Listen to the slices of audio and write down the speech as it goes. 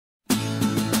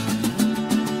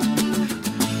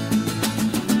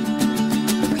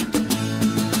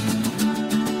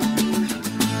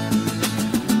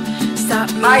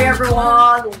Hi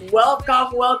everyone,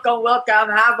 welcome.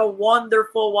 Have a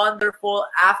wonderful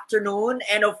afternoon.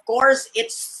 And of course,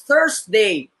 it's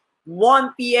Thursday,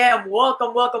 1 p.m.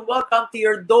 Welcome to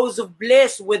your dose of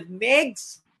bliss with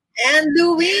Migs. And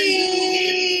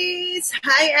Louise!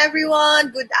 Hi everyone.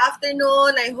 Good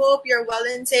afternoon. I hope you're well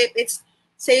and safe. It's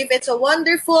a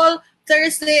wonderful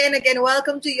Thursday, and again,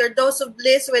 welcome to your dose of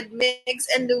bliss with Migs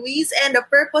and Louise. And the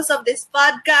purpose of this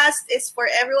podcast is for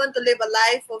everyone to live a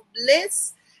life of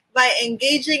bliss by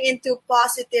engaging into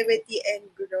positivity and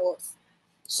growth.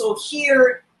 So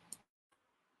here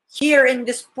in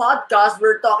this podcast,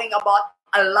 we're talking about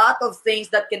a lot of things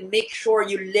that can make sure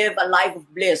you live a life of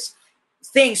bliss.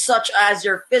 Things such as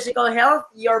your physical health,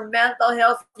 your mental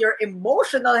health, your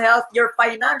emotional health, your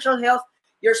financial health,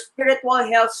 your spiritual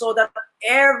health, so that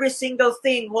every single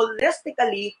thing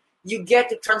holistically, you get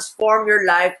to transform your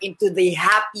life into the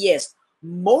happiest,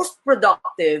 most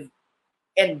productive,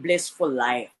 and blissful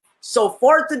life. So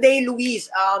for today, Louise,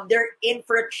 they're in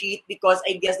for a treat because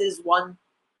I guess this is one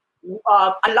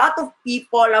a lot of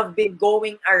people have been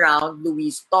going around,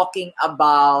 Luis, talking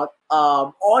about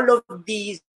all of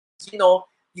these,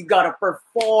 you gotta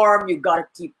perform, you gotta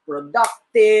keep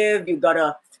productive, you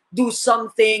gotta do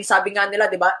something. Sabi nga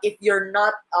nila, di ba, if you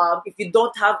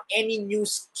don't have any new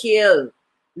skill,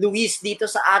 Luis, dito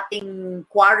sa ating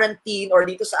quarantine or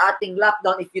dito sa ating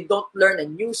lockdown, if you don't learn a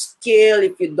new skill,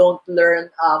 if you don't learn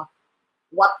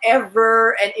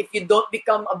whatever, and if you don't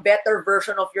become a better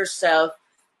version of yourself,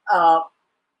 uh,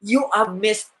 you have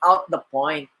missed out the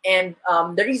point. And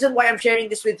the reason why I'm sharing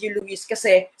this with you, Luis,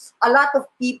 kasi a lot of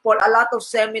people, a lot of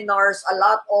seminars, a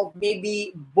lot of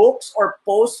maybe books or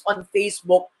posts on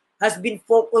Facebook has been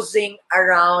focusing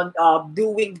around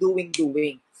doing.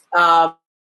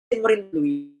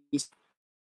 Luis.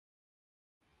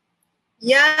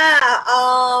 Yeah,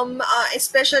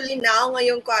 especially now,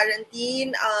 ngayong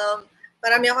quarantine,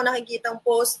 marami ako nakikitang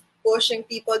post pushing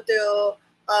people to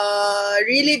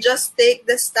really just take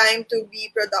this time to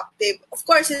be productive. Of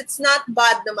course, it's not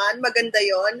bad naman, maganda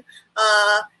yon.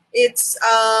 It's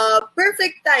a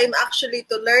perfect time actually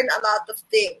to learn a lot of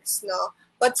things, no?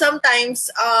 But sometimes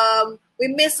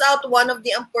we miss out one of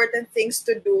the important things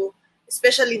to do,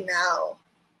 especially now.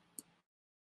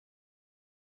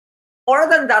 More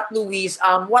than that, Luis,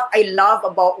 what I love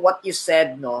about what you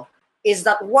said, no, is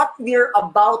that what we're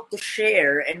about to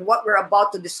share and what we're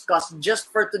about to discuss just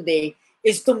for today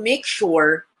is to make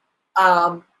sure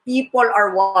people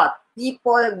are what?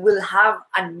 People will have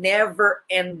a never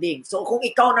ending. So kung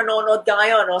ikaw nanonood ka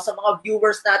ngayon, no, sa mga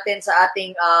viewers natin sa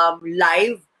ating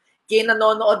live,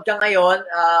 nanonood ka ngayon,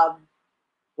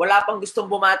 wala pang gustong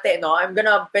bumate, no?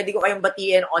 Pwede ko kayong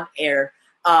batiin on air.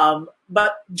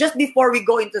 But just before we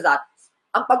go into that,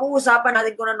 ang pag-uusapan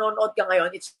natin kung nanonood ka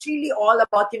ngayon, it's really all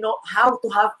about, how to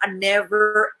have a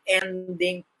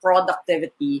never-ending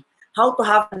productivity, how to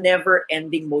have a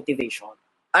never-ending motivation.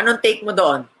 Anong take mo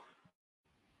doon?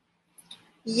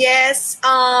 Yes,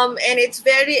 and it's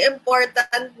very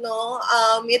important, no?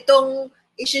 Itong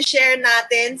i-share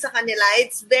natin sa kanila,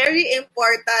 it's very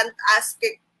important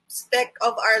aspect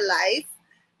of our life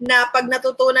na pag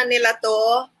natutunan nila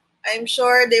to, I'm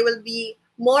sure they will be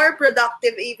more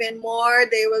productive even more.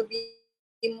 They will be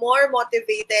more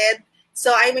motivated. So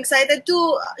I'm excited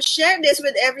to share this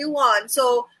with everyone.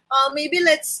 So maybe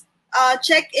let's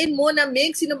check in muna,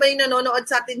 Mig. Sino ba yung nanonood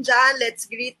sa atin dyan? Let's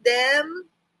greet them.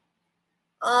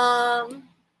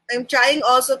 I'm trying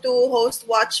also to host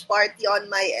watch party on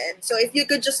my end. So if you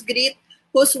could just greet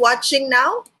who's watching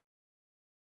now.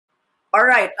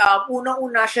 Alright,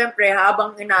 unang-una, syempre,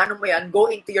 habang inaano mo yan,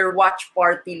 go into your watch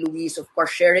party, Luis. Of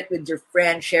course, share it with your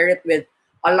friends, share it with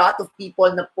a lot of people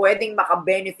na pwedeng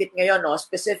makabenefit ngayon, no?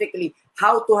 Specifically,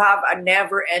 how to have a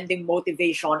never-ending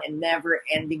motivation and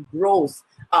never-ending growth.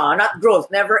 Not growth,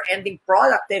 never-ending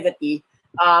productivity.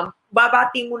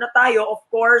 Babating muna tayo, of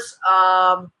course,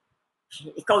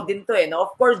 ikaw din to no?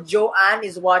 Of course, Joanne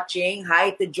is watching.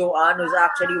 Hi to Joanne who's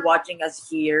actually watching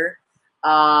us here.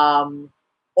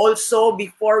 Also,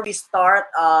 before we start,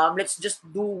 let's just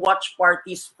do watch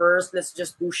parties first. Let's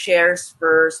just do shares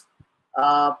first.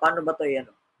 Paano ba to yan?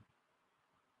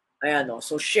 Ayan, no?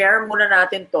 So, share muna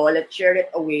natin to. Let's share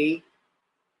it away.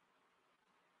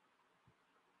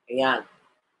 Ayan.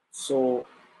 So,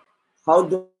 how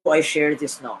do I share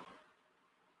this now?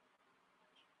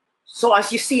 So, as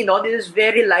you see, no, this is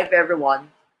very live, everyone.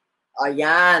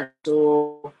 Ayan.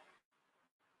 So,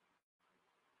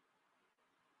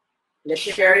 let's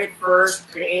share it first,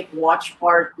 create watch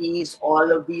parties, all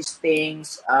of these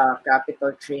things, capital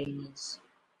trainings.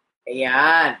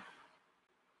 Ayan.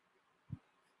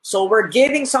 So we're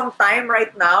giving some time right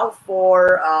now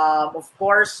for, of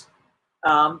course,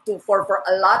 for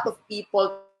a lot of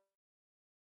people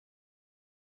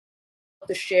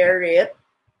to share it.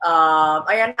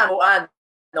 Ayan na, Joanne.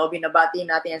 No, binabati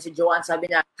natin yan si Joanne. Sabi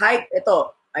niya, hi,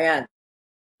 ito, ayan.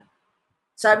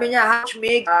 Sabi niya, hi,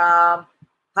 Mig.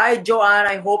 Hi, Joanne.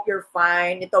 I hope you're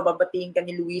fine. Ito, babatiin ka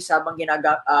ni Luis habang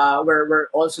we're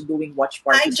also doing watch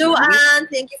Hi, parties. Joanne.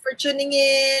 Thank you for tuning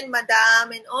in,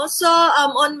 Madam. And also,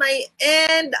 on my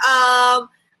end,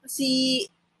 si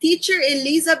Teacher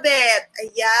Elizabeth.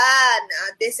 Ayan.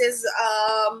 This is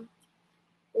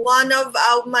one of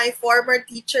my former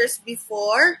teachers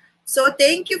before. So,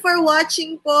 thank you for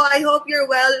watching po. I hope you're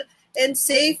well and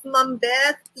safe, Ma'am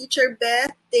Beth, Teacher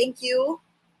Beth. Thank you.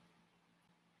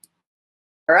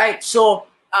 All right. So,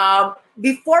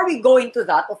 before we go into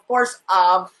that, of course,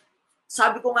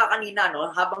 sabi ko nga kanina,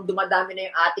 no, habang dumadami na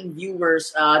yung ating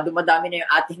viewers, dumadami na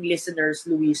yung ating listeners,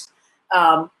 Luis,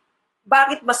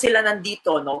 bakit ba sila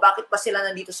nandito, no? Bakit ba sila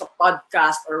nandito sa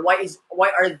podcast, or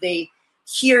why are they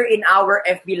here in our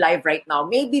FB Live right now?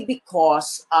 Maybe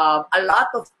because a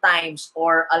lot of times,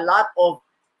 or a lot of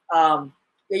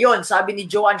yun, sabi ni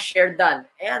Joanne Sherdan.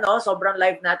 Ayan, no, sobrang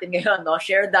live natin ngayon, no?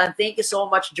 Sherdan, thank you so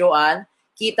much, Joanne.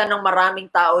 Kita ng maraming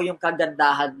tao yung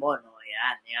kagandahan mo, no?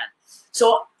 Ayan.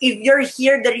 So, if you're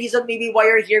here, the reason maybe why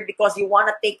you're here, because you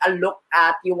want to take a look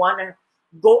at, you want to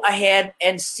go ahead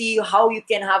and see how you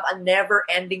can have a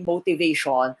never-ending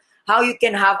motivation, how you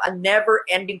can have a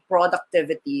never-ending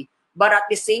productivity, but at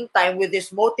the same time, with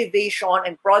this motivation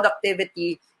and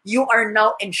productivity, you are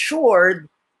now ensured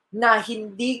na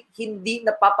hindi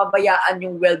napapabayaan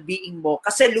yung well-being mo.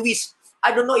 Kasi Luis,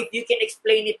 I don't know if you can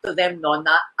explain it to them, no,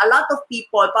 na a lot of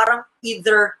people parang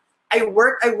either I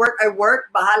work,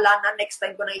 bahala na, next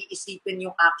time ko na iisipin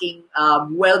yung aking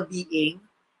well-being.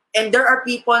 And there are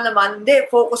people naman, hindi,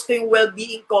 focus ko yung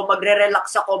well-being ko,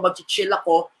 magre-relax ako, mag-chill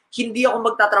ako, hindi ako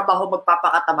magtatrabaho,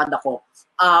 magpapakatamad ako.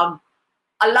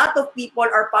 A lot of people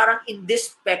are parang in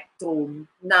this spectrum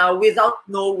na without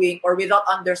knowing or without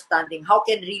understanding how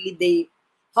can they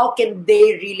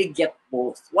really get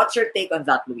both. What's your take on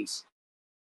that, Luis?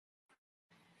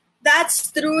 That's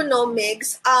true, no,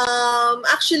 Migs.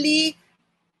 Actually,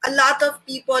 a lot of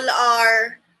people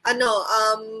are, ano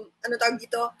tawag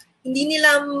dito, hindi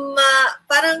nila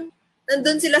parang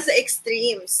nandun sila sa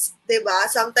extremes, 'di ba?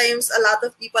 Sometimes a lot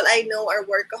of people I know are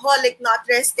workaholic, not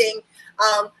resting.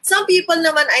 Some people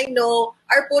naman I know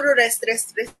are puro rest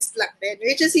lang din,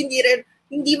 which is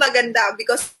hindi maganda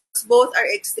because both are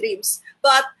extremes.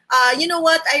 But you know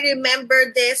what? I remember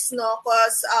this, no,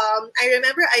 because I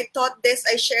remember I taught this,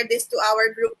 I shared this to our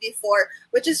group before,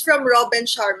 which is from Robin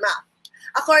Sharma.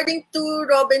 According to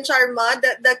Robin Sharma,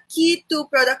 the key to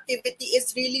productivity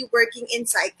is really working in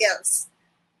cycles.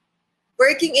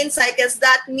 Working in cycles,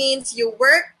 that means you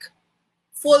work,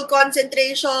 full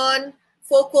concentration,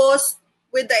 focus,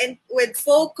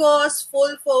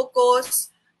 full focus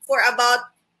for about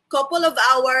couple of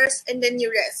hours, and then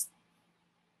you rest.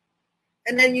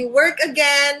 And then you work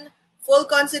again, full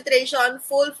concentration,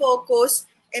 full focus,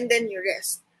 and then you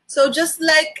rest. So just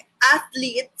like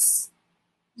athletes,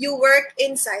 you work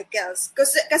in cycles.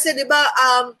 Kasi di ba,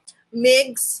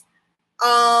 Migs,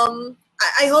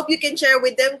 I hope you can share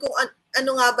with them kung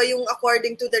ano nga ba yung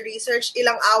according to the research,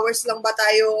 ilang hours lang ba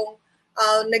tayong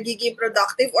nagiging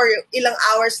productive, or ilang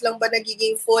hours lang ba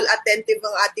nagiging full attentive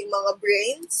ang ating mga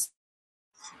brains?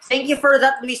 Thank you for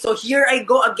that, Luis. So here I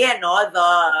go again, no?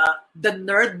 The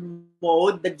nerd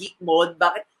mode, the geek mode.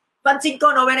 Bakit? Pansin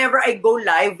ko, no, whenever I go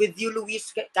live with you,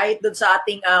 Luis, kahit dun sa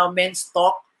ating men's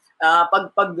talk,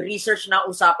 pag research na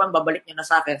usapan, babalik nyo na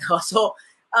sa akin. No? So,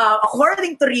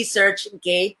 according to research,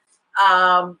 okay,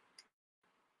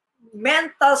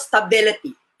 mental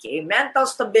stability,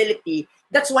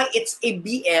 that's why it's a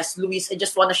BS, Luis. I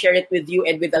just want to share it with you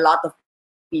and with a lot of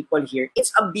people here.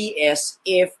 It's a BS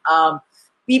if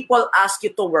people ask you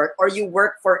to work, or you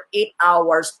work for 8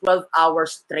 hours, 12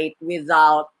 hours straight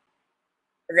without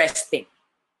resting.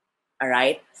 All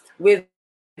right?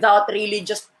 Without really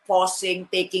just pausing,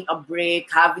 taking a break,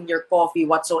 having your coffee,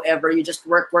 whatsoever. You just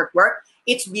work.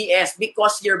 It's BS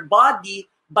because your body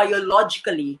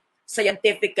biologically,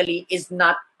 scientifically is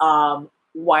not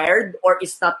wired, or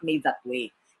is not made that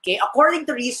way. Okay? According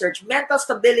to research, mental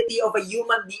stability of a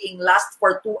human being lasts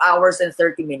for 2 hours and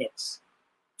 30 minutes.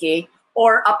 Okay?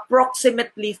 Or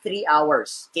approximately 3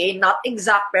 hours. Okay? Not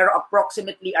exact, pero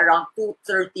approximately around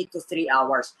 2:30 to 3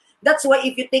 hours. That's why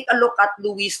if you take a look at,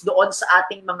 Luis, doon sa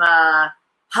ating mga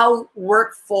how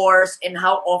workforce and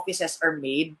how offices are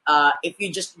made, if you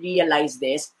just realize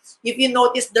this, if you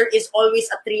notice, there is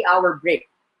always a 3-hour break.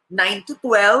 9 to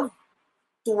 12,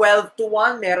 12 to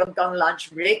 1, meron kang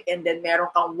lunch break, and then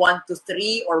meron kang 1 to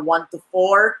 3 or 1 to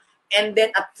 4, and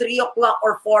then at 3 o'clock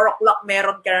or 4 o'clock,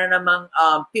 meron ka na namang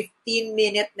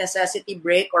 15-minute necessity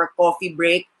break or coffee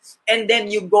break, and then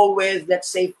you go with, let's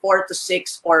say, 4 to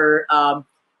 6 or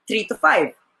 3 to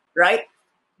 5, right?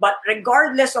 But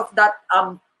regardless of that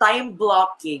time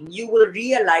blocking, you will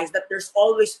realize that there's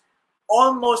always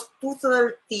almost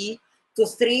 2:30 to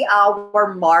 3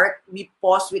 hour mark. We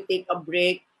pause, we take a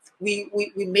break, we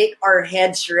make our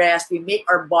heads rest, we make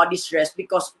our bodies rest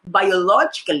because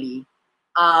biologically,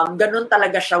 ganun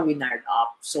talaga siya wired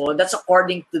up. So that's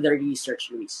according to the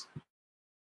research, Luis.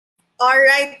 All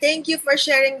right, thank you for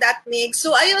sharing that, Mig.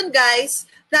 So ayun guys,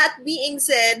 that being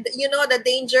said, you know the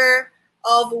danger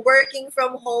of working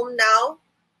from home now?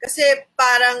 Kasi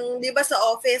parang, di ba sa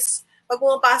office, pag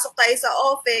pumapasok tayo sa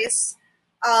office,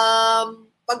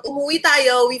 pag umuwi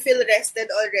tayo, we feel rested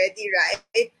already,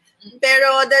 right?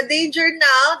 Pero the danger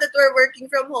now that we're working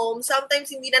from home,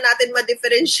 sometimes hindi na natin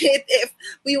ma-differentiate if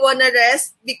we wanna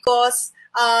rest because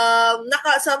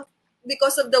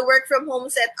because of the work from home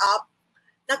setup,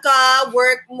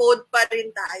 naka-work mode pa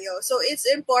rin tayo. So it's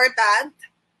important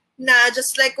na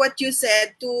just like what you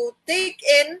said, to take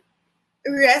in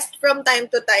rest from time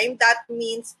to time. That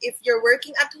means if you're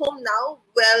working at home now,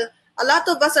 well, a lot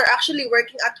of us are actually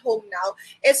working at home now.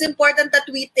 It's important that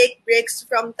we take breaks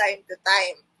from time to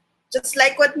time. Just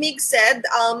like what Mig said,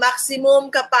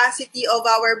 maximum capacity of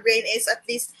our brain is at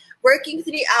least working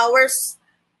 3 hours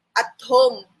at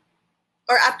home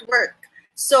or at work.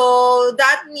 So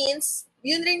that means,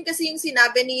 yun rin kasi yung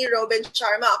sinabi ni Robin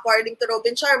Sharma. According to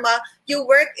Robin Sharma, you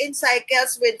work in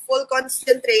cycles with full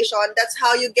concentration. That's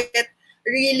how you get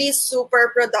really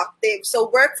super productive. So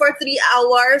work for 3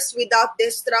 hours without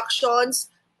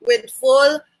distractions, with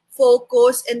full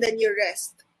focus, and then you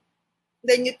rest.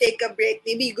 Then you take a break.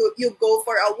 Maybe you go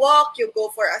for a walk, you go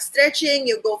for a stretching,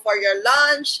 you go for your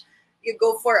lunch, you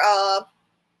go for a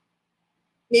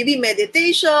maybe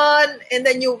meditation, and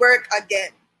then you work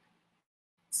again.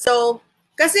 So,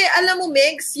 kasi alam mo,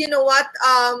 Migs, you know what?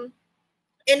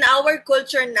 In our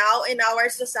culture now, in our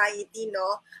society,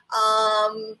 no,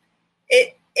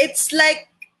 it's like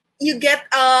you get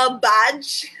a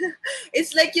badge.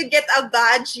 It's like you get a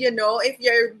badge, you know, if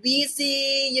you're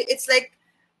busy. It's like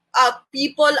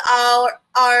people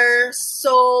are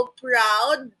so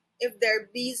proud if they're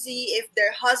busy, if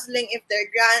they're hustling, if they're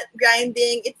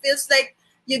grinding. It feels like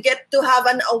you get to have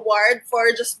an award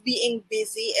for just being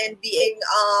busy and being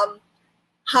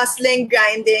hustling,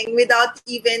 grinding without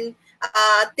even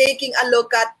taking a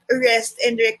look at rest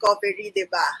and recovery,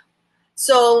 diba?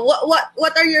 So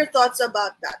what are your thoughts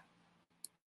about that?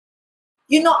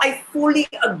 You know, I fully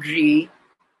agree.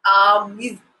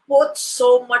 We've put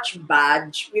so much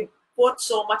badge, we've put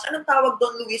so much, anong tawag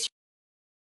doon, Luis?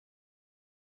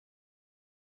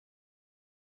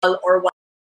 Or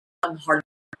one hard.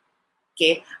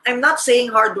 Okay, I'm not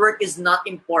saying hard work is not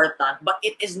important, but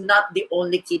it is not the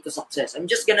only key to success. I'm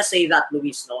just gonna say that,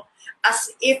 Luis, no?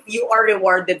 As if you are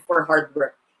rewarded for hard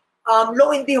work.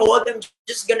 Lo and behold, I'm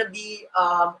just gonna be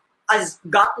as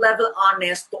gut level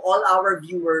honest to all our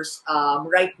viewers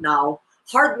right now.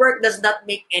 Hard work does not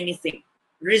make anything.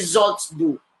 Results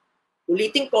do.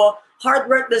 Ulitin ko, hard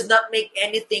work does not make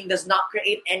anything, does not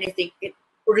create anything. It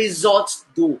results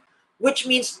do. Which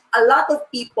means a lot of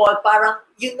people parang,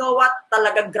 you know what,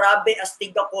 talaga grabe,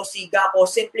 astig ako, siga ako,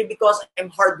 simply because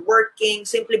I'm hardworking,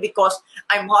 simply because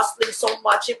I'm hustling so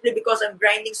much, simply because I'm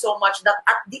grinding so much, that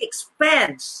at the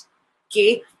expense,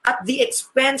 okay, at the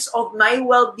expense of my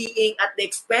well-being, at the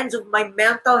expense of my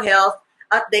mental health,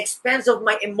 at the expense of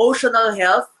my emotional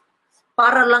health,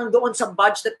 para lang doon sa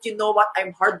badge that, you know what,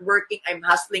 I'm hardworking, I'm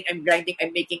hustling, I'm grinding, I'm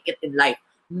making it in life.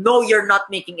 No, you're not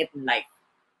making it in life.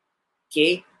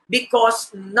 Okay?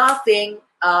 Because nothing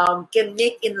can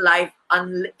make in life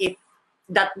if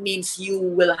that means you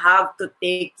will have to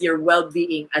take your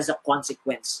well-being as a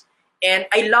consequence. And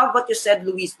I love what you said,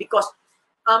 Luis, because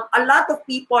a lot of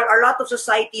people, a lot of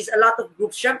societies, a lot of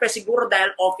groups, syempre siguro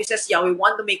dahil offices, yeah, we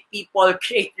want to make people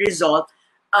create result.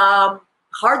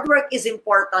 Hard work is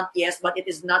important, yes, but it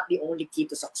is not the only key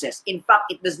to success. In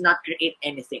fact, it does not create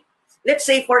anything. Let's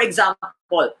say, for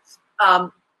example,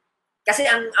 kasi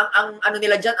ang ano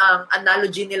nila diyan, ang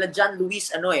analogy nila diyan,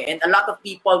 Luis, ano and a lot of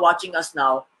people watching us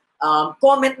now,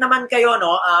 comment naman kayo,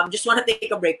 no? Just want to take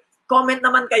a break. Comment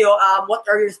naman kayo, what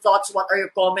are your thoughts, what are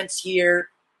your comments here?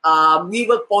 We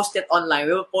will post it online.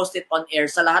 We will post it on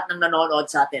air sa lahat ng nanonood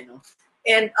sa atin, no?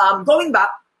 And going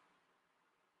back,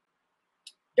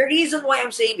 the reason why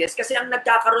I'm saying this, kasi ang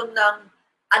nagkakaroon ng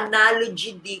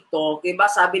analogy dito, diba,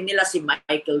 sabi nila si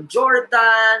Michael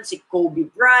Jordan, si Kobe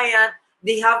Bryant,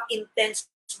 they have intense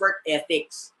work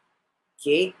ethics.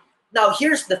 Okay? Now,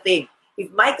 here's the thing. If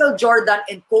Michael Jordan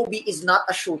and Kobe is not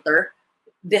a shooter,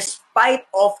 despite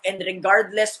of and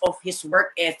regardless of his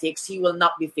work ethics, he will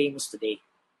not be famous today.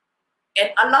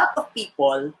 And a lot of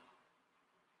people,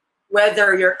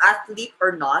 whether you're athlete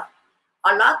or not,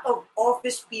 a lot of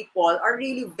office people are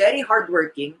really very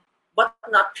hardworking but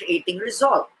not creating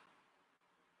result.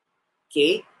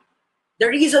 Okay? The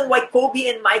reason why Kobe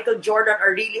and Michael Jordan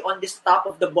are really on this top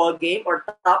of the ball game or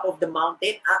top of the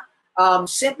mountain,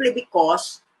 simply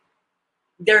because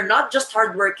they're not just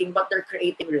hardworking but they're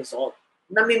creating result.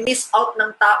 Nami-miss out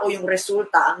ng tao yung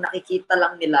resulta, ang nakikita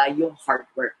lang nila yung hard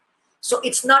work. So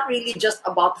it's not really just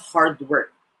about hard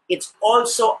work. It's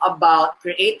also about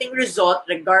creating result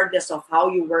regardless of how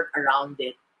you work around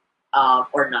it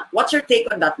or not. What's your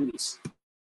take on that, Luis?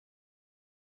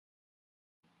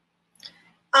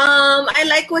 I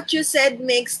like what you said,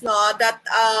 Mix, no, that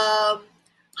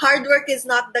hard work is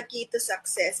not the key to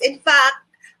success. In fact,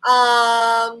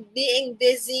 being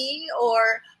busy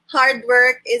or hard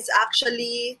work is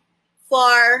actually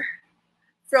far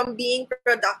from being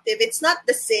productive. It's not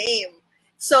the same.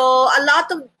 So a lot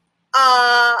of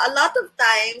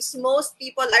times, most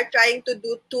people are trying to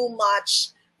do too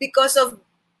much because of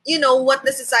what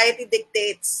the society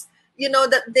dictates.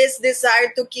 That this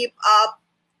desire to keep up,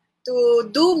 to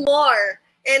do more.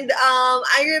 And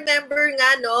I remember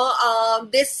nga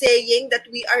this saying that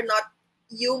we are not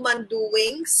human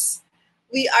doings,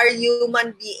 we are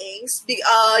human beings.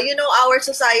 Our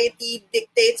society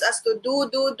dictates us to do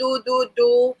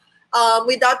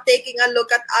without taking a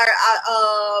look at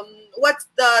our what's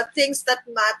the things that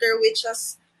matter,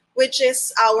 which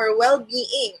is our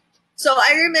well-being. So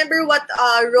I remember what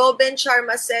Robin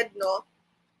Sharma said, no,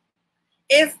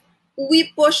 if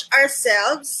we push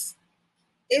ourselves,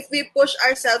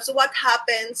 what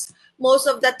happens most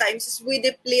of the times is we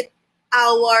deplete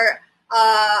our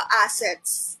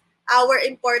assets, our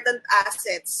important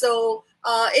assets. So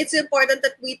it's important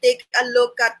that we take a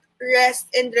look at rest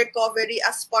and recovery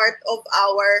as part of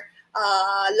our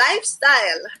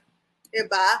lifestyle.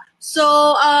 Diba?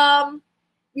 So,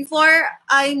 before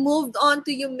I moved on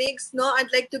to you, Mix, no,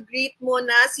 I'd like to greet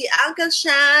muna si Uncle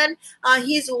Shan.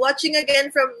 He's watching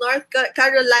again from North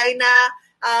Carolina.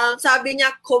 Sabi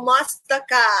niya, kumusta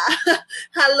ka?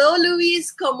 Hello,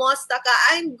 Luis, kumusta ka?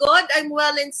 I'm good. I'm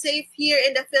well and safe here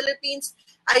in the Philippines.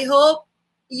 I hope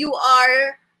you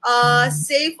are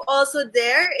safe also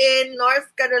there in North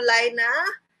Carolina.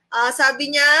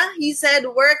 Sabi niya, he said,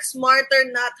 work smarter,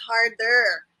 not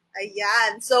harder.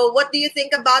 Ayan. So, what do you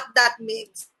think about that,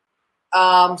 Migs?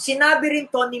 Sinabi rin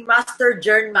to ni Master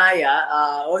Jern Maya,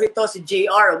 o ito si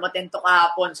JR, umatento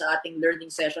kahapon sa ating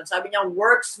learning session. Sabi niya,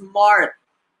 work smart,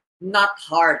 not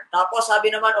hard. Tapos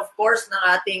sabi naman, of course, ng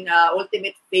ating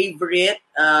ultimate favorite,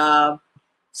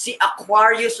 si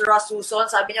Aquarius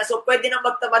Rasuson, sabi niya, so pwede na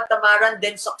magtamad-tamaran,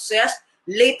 then success.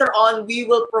 Later on, we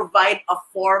will provide a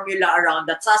formula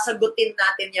around that. Sasagutin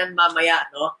natin yan mamaya,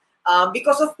 no?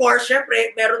 Because of course,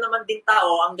 syempre, meron naman din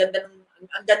tao, ang ganda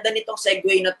nitong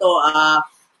segue na to,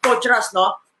 Coach Ras,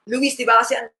 no? Luis, di ba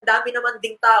kasi ang dami naman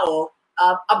ding tao,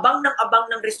 abang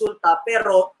ng resulta,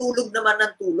 pero tulog naman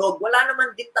ng tulog. Wala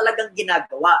naman din talagang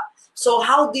ginagawa. So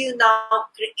how do you now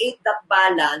create that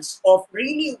balance of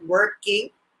really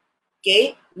working,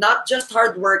 okay? Not just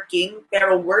hardworking,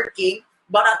 pero working,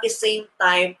 but at the same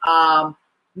time,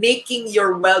 making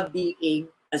your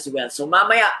well-being as well. So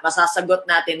mamaya masasagot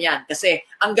natin 'yan kasi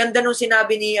ang ganda nung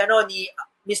sinabi ni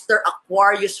Mr.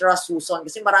 Aquarius Rasuson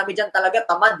kasi marami diyan talaga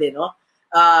tamad no.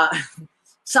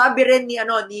 Sabi rin ni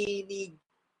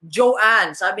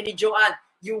Joanne,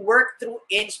 you work through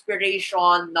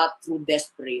inspiration not through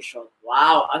desperation.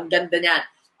 Wow, ang ganda niyan.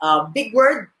 Big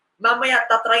word. Mamaya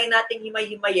tatry nating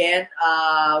himay-himayin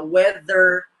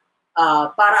whether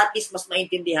para at least mas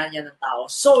maintindihan niya ng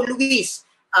tao. So Luis,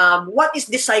 what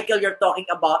is the cycle you're talking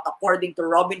about according to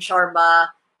Robin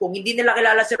Sharma? Kung hindi nila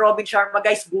kilala si Robin Sharma,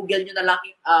 guys, Google nyo na lang.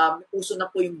 Uso na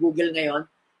po yung Google ngayon.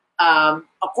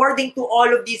 According to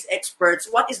all of these experts,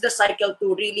 what is the cycle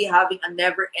to really having a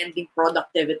never-ending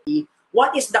productivity?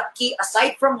 What is the key,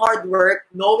 aside from hard work,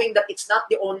 knowing that it's not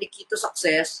the only key to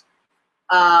success?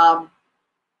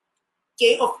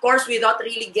 Okay, of course, without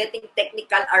really getting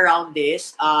technical around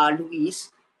this,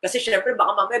 Luis, kasi syempre,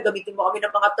 baka mamaya gamitin mo kami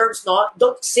ng mga terms, no?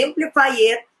 Don't simplify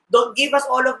it. Don't give us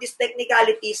all of these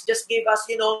technicalities. Just give us,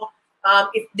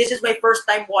 if this is my first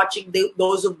time watching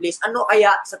Dose of Bliss, ano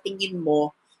kaya sa tingin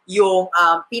mo yung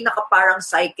pinaka-parang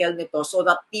cycle nito so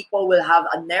that people will have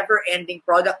a never-ending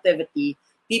productivity,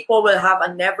 people will have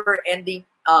a never-ending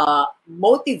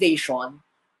motivation,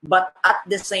 but at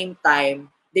the same time,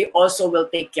 they also will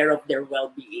take care of their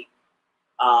well-being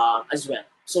as well.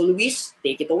 So, Luis,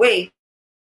 take it away.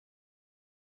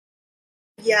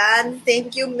 Yan.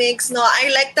 Thank you, Mix. No,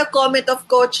 I like the comment of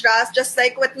Coach Ras, just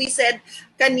like what we said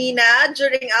kanina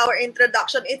during our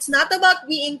introduction. It's not about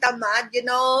being tamad, you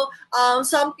know.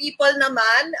 Some people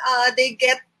naman,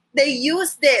 they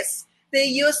use this. They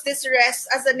use this rest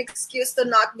as an excuse to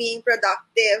not being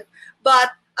productive.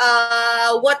 But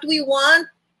what we want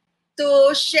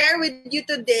to share with you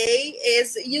today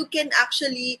is you can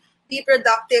actually be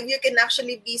productive. You can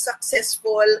actually be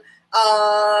successful.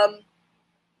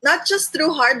 Not just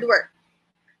through hard work.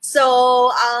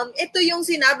 So, ito yung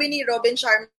sinabi ni Robin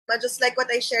Sharma, just like what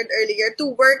I shared earlier,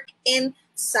 to work in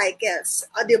cycles.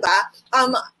 Di ba?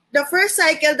 The first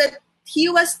cycle that he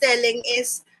was telling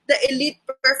is the elite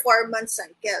performance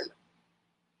cycle.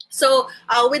 So,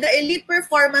 with the elite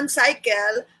performance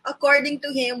cycle, according to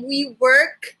him, we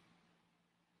work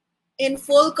in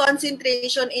full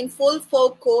concentration, in full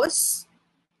focus,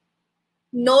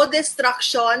 no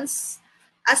distractions,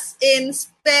 as in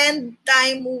spend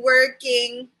time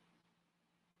working,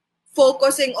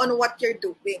 focusing on what you're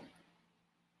doing.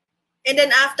 And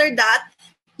then after that,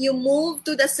 you move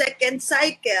to the second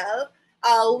cycle,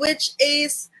 which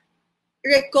is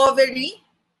recovery,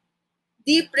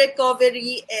 deep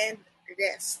recovery, and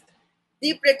rest.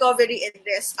 Deep recovery and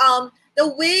rest. The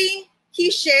way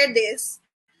he shared this,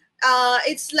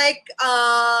 it's like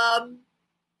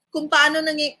kung paano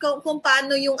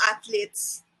yung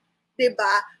athletes, 'di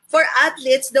ba? For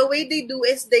athletes, the way they do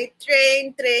is they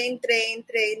train,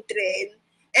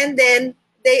 and then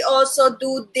they also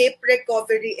do deep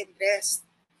recovery and rest.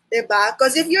 'Di ba?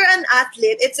 Because if you're an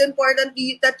athlete, it's important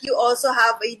that you also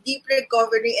have a deep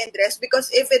recovery and rest, because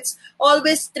if it's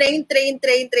always train,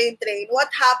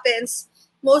 what happens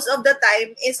most of the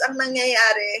time is ang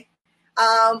nangyayari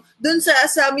dun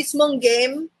sa mismong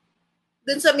game,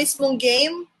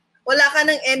 wala ka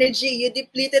ng energy. You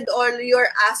depleted all your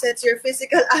assets, your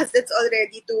physical assets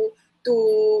already to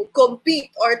compete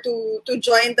or to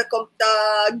join the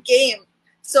game.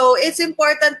 So it's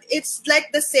important. It's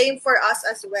like the same for us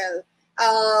as well.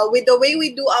 With the way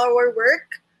we do our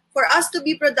work, for us to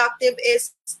be productive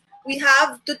is we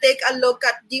have to take a look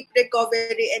at deep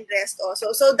recovery and rest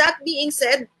also. So that being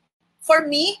said, for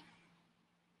me,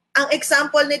 ang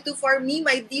example nito for me,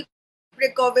 my deep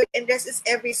recovery and rest is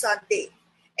every Sunday.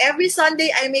 Every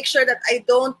Sunday, I make sure that I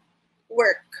don't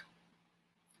work.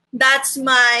 That's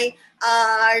my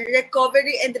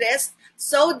recovery and rest,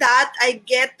 so that I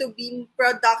get to be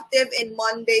productive in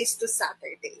Mondays to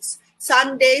Saturdays.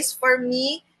 Sundays for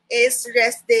me is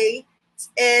rest day.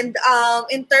 And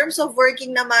in terms of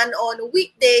working naman on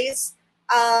weekdays,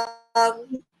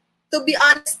 to be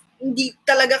honest, hindi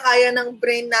talaga kaya ng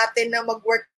brain natin na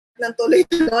mag-work ng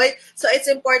tuloy-tuloy. So it's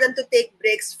important to take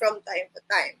breaks from time to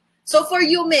time. So for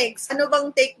you, Migs, ano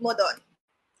bang take mo doon?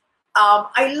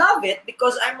 I love it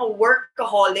because I'm a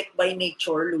workaholic by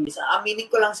nature, Luisa. Aminin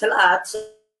ko lang sa lahat.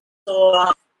 So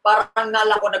parang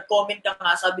nala ko, nag-comment ka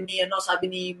nga, sabi ni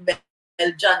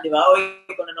Meljan, di ba?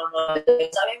 Oy, kung nanonood.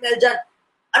 Sabi ni Meljan,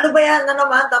 ano ba yan na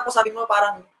naman? Tapos sabi mo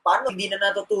parang, paano hindi na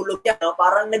natutulog yan? No?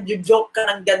 Parang nag-joke ka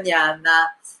ng ganyan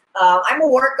na I'm a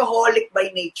workaholic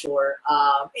by nature.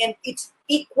 And it's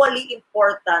equally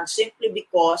important simply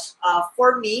because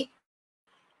for me,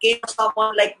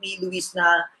 someone like me, Luis,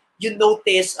 na you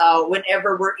notice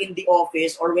whenever we're in the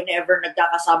office or whenever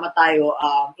nagkakasama tayo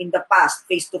in the past,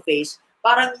 face-to-face,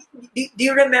 parang, do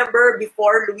you remember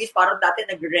before, Luis, parang dati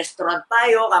nag-restaurant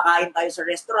tayo, kakain tayo sa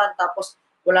restaurant, tapos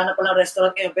wala na palang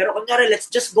restaurant ngayon. Pero kunyari, let's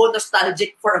just go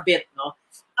nostalgic for a bit, no?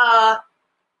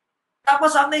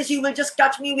 Tapos sometimes you will just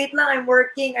catch me, wait lang, I'm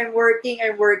working,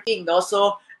 no?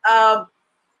 So,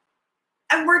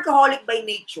 I'm workaholic by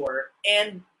nature,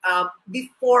 and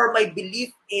before, my belief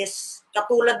is,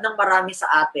 katulad ng marami sa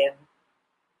atin,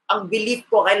 ang belief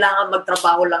ko, kailangan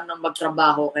magtrabaho lang ng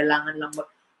magtrabaho, kailangan lang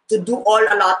to do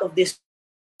a lot of these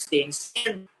things.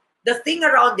 And the thing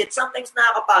around it, sometimes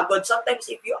nakakapagod. Sometimes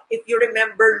if you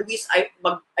remember, Luis, I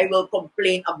will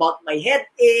complain about my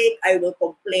headache. I will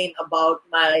complain about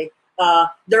my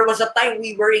there was a time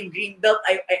we were in Greenbelt.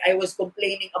 I was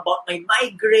complaining about my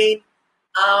migraine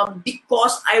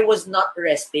because I was not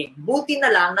resting. Buti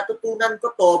na lang natutunan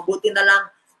ko to. Buti na lang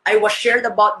I was shared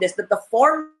about this, that the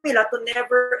formula to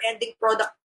never-ending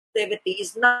productivity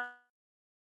is not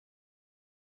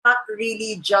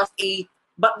really just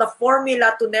but the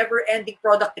formula to never-ending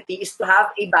productivity is to have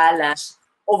a balance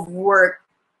of work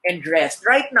and rest.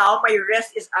 Right now, my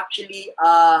rest is actually,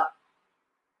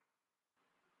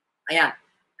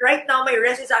 right now, my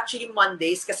rest is actually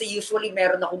Mondays kasi usually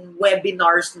meron akong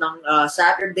webinars ng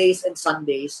Saturdays and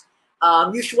Sundays.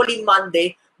 Usually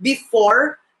Monday,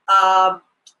 before,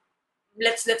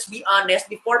 let's be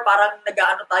honest, before parang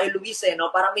nag-aano tayo, Luis,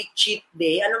 no? Parang may cheat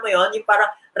day. Ano mo yon? Yung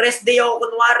parang rest day ako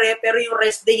kunwari, pero yung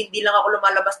rest day, hindi lang ako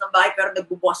lumalabas ng bahay, pero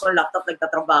nagbubukas ng laptop,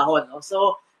 nagtatrabaho, no?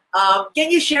 So, can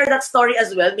you share that story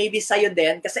as well? Maybe sa'yo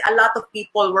din. Kasi a lot of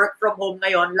people work from home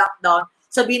ngayon, lockdown.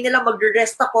 Sabihin nila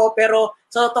magre-rest ako, pero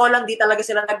sa totoo lang, di talaga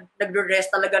sila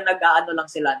nagre-rest. Talaga nag-aano lang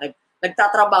sila.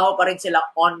 Nagtatrabaho pa rin sila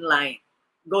online.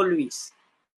 Go, Luis.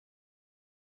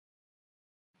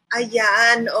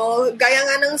 Ayan, gaya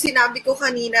nga ng sinabi ko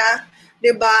kanina,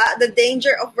 'di ba? The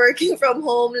danger of working from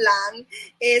home lang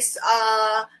is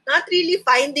not really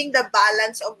finding the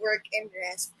balance of work and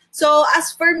rest. So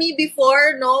as for me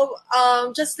before, no,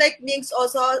 just like Migs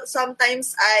also,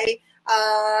 sometimes I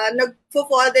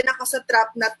nagfo-fall din ako sa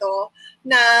trap na to,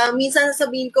 na minsan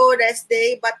sasabihin ko rest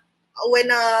day, but when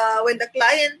the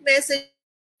client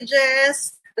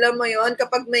messages, alam mo yon,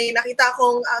 kapag may nakita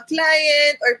akong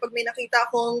client, or pag may nakita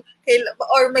akong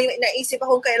or may naisip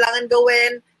akong kailangan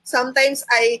gawin, sometimes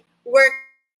I work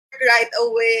right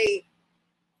away.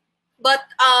 But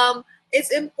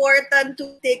it's important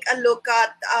to take a look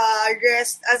at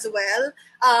rest as well.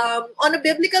 On a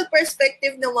biblical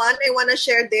perspective naman, I want to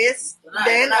share this.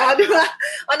 Diba?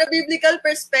 On a biblical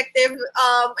perspective,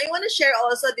 I want to share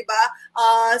also, di ba,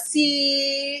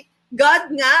 si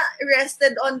God nga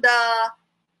rested on the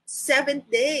seventh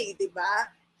day, di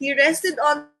ba? He rested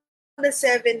on the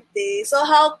seventh day. So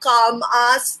how come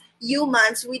us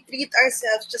humans, we treat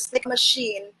ourselves just like a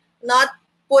machine, not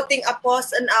putting a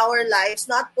pause on our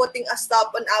lives, not putting a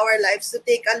stop on our lives to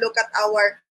take a look at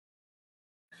our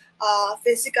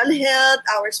physical health,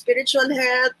 our spiritual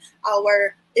health,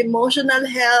 our emotional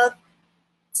health.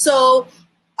 So,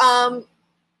 I'm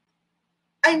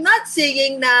not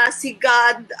saying na si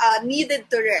God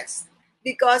needed to rest,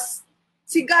 because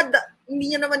si God,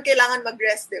 hindi niya naman kailangan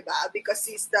mag-rest, di ba? Because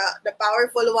He's the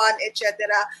powerful one, etc.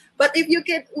 But if you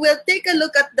will take a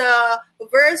look at the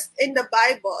verse in the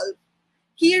Bible,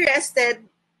 He rested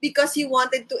because He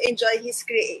wanted to enjoy His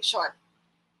creation.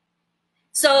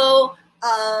 So,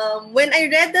 when I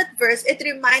read that verse, it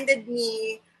reminded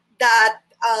me that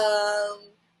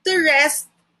to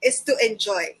rest is to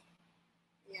enjoy.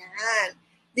 Yan.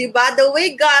 Diba? The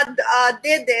way God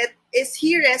did it is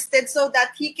He rested so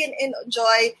that He can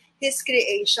enjoy His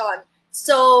creation.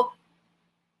 So,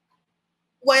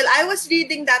 while I was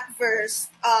reading that verse,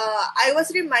 I was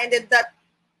reminded that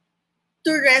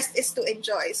to rest is to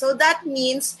enjoy. So that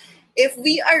means if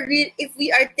we are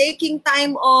taking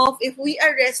time off, if we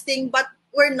are resting but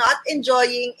we're not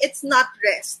enjoying, it's not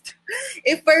rest.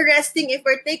 If we're resting, if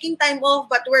we're taking time off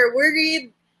but we're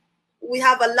worried, we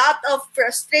have a lot of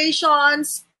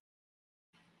frustrations,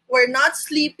 we're not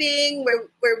sleeping,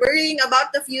 we're worrying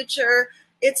about the future,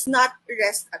 it's not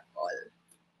rest at all.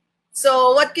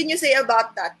 So what can you say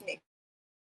about that, Nick?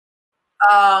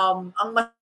 Ang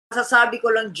masasabi ko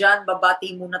lang dyan,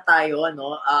 babati muna tayo,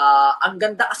 no? Ang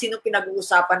ganda kasi nung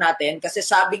pinag-uusapan natin, kasi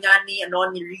sabi nga ni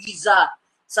Riza,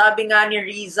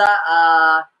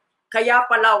 kaya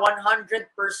pala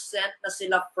 100% na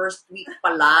sila first week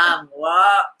pa lang.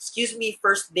 Wow. Excuse me,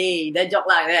 first day. That joke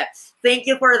lang. Thank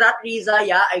you for that, Riza.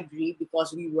 Yeah, I agree,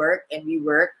 because we work and we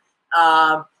work.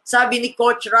 Sabi ni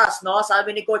Coach Russ, no?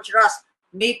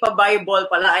 May pa-Bible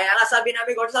pala. Kaya nga sabi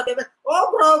namin, Coach, grabe.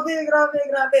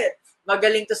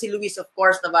 Magaling to si Luis, of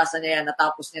course, nabasa niya yan,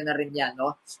 natapos niya na rin yan,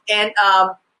 no? And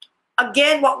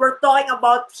again, what we're talking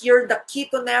about here, the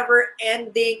key to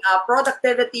never-ending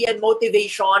productivity and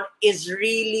motivation is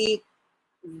really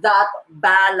that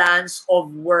balance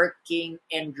of working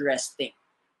and resting.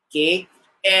 Okay?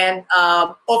 And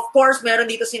of course, meron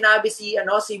dito sinabi si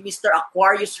Mr.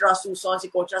 Aquarius Rasuson, si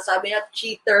Coach, sabi niya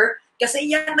cheater,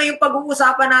 kasi yan na yung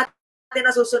pag-uusapan natin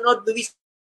na susunod, Luis,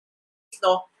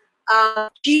 no?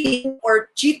 Cheating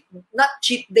or not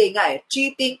cheat day nga eh.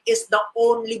 Cheating is the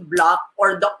only block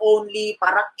or the only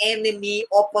parang enemy,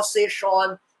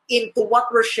 opposition into what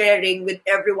we're sharing with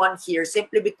everyone here,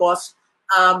 simply because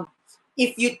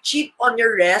if you cheat on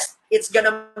your rest, it's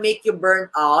gonna make you burn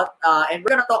out. And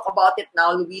we're gonna talk about it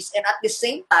now, Luis. And at the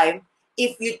same time,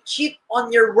 if you cheat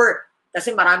on your work, kasi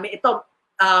marami ito,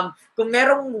 kung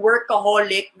merong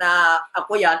workaholic na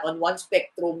ako yan on one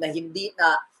spectrum na hindi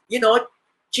na,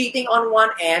 cheating on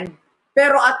one end,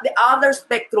 pero at the other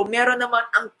spectrum, meron naman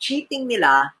ang cheating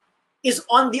nila is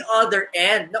on the other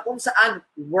end, na kung saan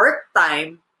work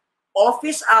time,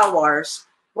 office hours,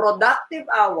 productive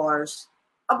hours,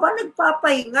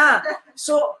 nagpapahinga.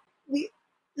 So,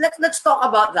 let's talk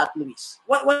about that, Luis.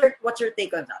 What's your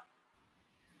take on that?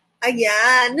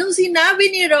 Ayan, nung sinabi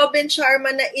ni Robin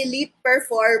Sharma na elite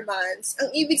performance,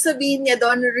 ang ibig sabihin niya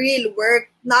doon, real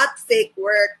work, not fake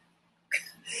work.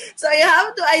 So you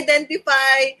have to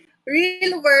identify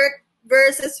real work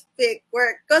versus fake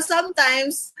work. Because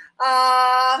sometimes,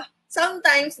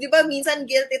 di ba, minsan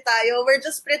guilty tayo. We're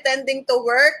just pretending to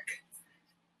work.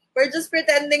 But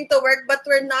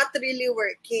we're not really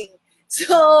working.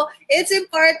 So it's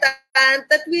important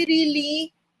that we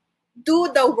really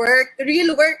do the work,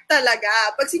 real work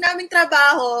talaga. Pag sinabing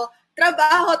trabaho,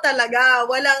 trabaho talaga.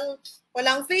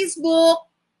 Walang Facebook,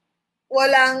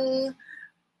 walang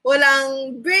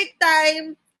break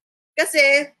time.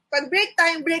 Kasi pag break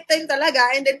time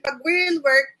talaga. And then pag real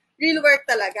work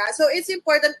talaga. So it's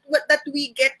important that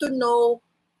we get to know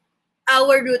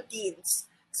our routines.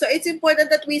 So it's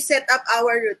important that we set up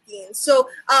our routines.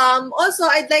 So also,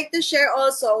 I'd like to share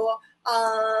also,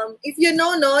 if you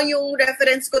know, no, yung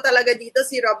reference ko talaga dito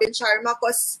si Robin Sharma,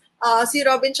 because si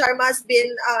Robin Sharma has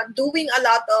been doing a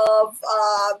lot of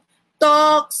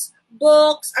talks,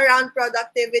 books around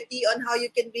productivity on how you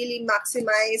can really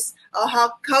maximize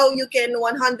how you can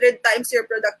 100 times your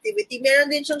productivity. Meron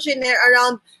din siyang share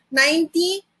around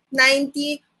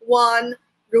 90-90-1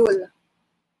 rule.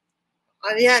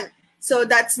 Ayan. So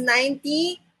that's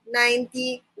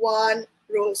 90-90-1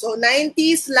 rule. So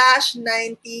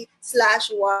 90/90/1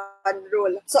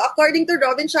 rule. So according to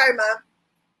Robin Sharma,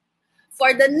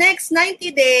 for the next 90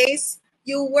 days,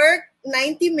 you work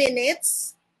 90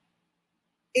 minutes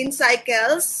in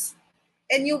cycles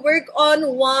and you work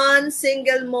on one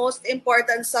single most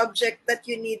important subject that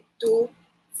you need to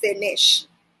finish.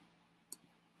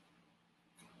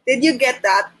 Did you get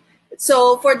that?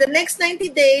 So for the next 90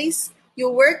 days, you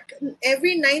work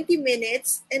every 90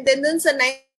 minutes and then dun sa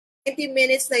 90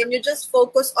 minutes na yun, you just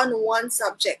focus on one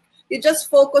subject. You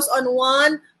just focus on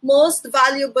one most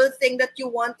valuable thing that you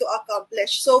want to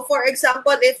accomplish. So for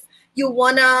example, if you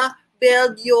wanna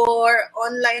build your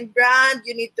online brand,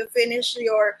 you need to finish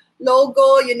your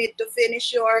logo, you need to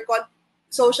finish your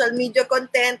social media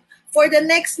content. For the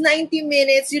next 90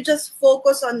 minutes, you just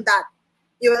focus on that.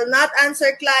 You will not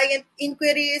answer client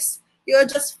inquiries. You'll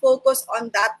just focus on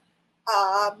that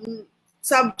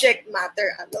subject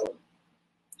matter alone.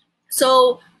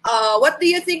 So, what do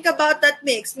you think about that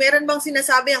mix? Meron bang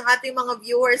sinasabi ang ating mga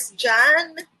viewers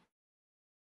dyan?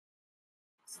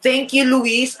 Thank you,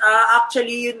 Luis.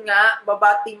 Actually, yun nga,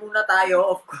 babati muna tayo,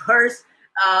 of course.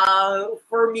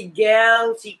 For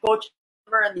Miguel, si Coach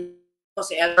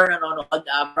si Elmer nanonood.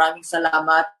 Maraming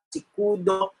salamat. Si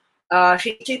Kudo.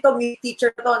 Chito, may teacher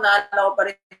to, naalala ko pa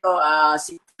rin ito.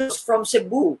 Si Chris from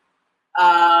Cebu.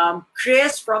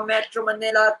 Chris from Metro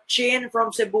Manila. Chin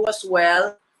from Cebu as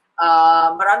well.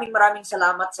 Maraming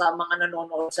salamat sa mga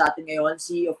nanonood sa atin ngayon.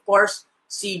 Of course,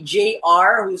 si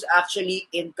JR, who's actually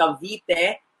in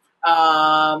Cavite.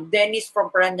 Dennis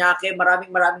from Parañaque,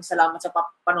 maraming salamat sa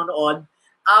panonood.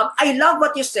 I love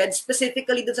what you said,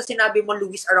 specifically dun sa sinabi mo,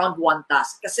 Luis, around one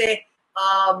task. Kasi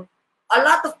a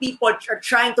lot of people are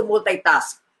trying to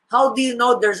multitask. How do you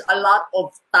know there's a lot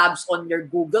of tabs on your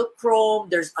Google Chrome?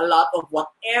 There's a lot of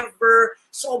whatever.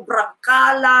 Sobrang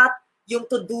kalat. Yung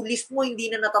to-do list mo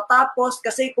hindi na natatapos.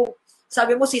 Kasi kung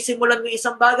sabi mo, sisimulan mo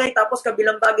isang bagay, tapos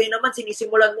kabilang bagay naman,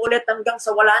 sinisimulan mo ulit hanggang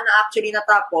sa wala na actually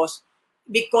natapos.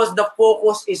 Because the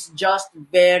focus is just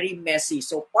very messy.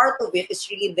 So part of it is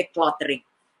really decluttering.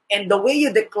 And the way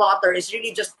you declutter is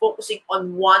really just focusing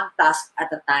on one task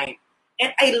at a time.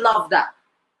 And I love that.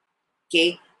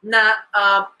 Okay? Na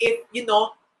if, you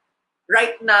know,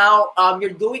 right now,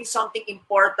 you're doing something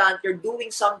important, you're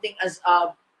doing something as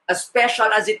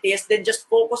special as it is, then just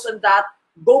focus on that,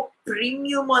 go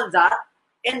premium on that,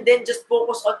 and then just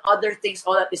focus on other things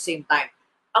all at the same time.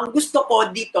 Ang gusto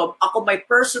ko dito, my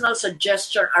personal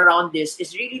suggestion around this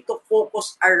is really to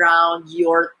focus around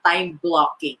your time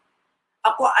blocking.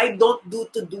 I don't do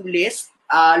to-do list.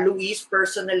 Luis,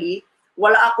 personally,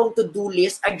 wala akong to-do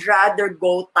list. I'd rather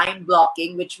go time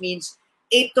blocking, which means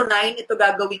 8 to 9, ito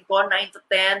gagawin ko, 9 to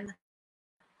 10,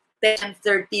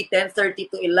 10:30,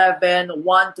 10:30 to 11,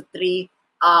 1 to 3.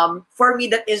 For me,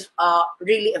 that is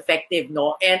really effective,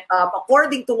 no? And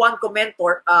according to one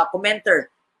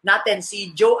commenter natin,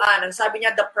 si Joanne, ang sabi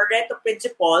niya, the Pareto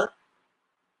Principle,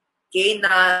 okay,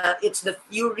 na it's the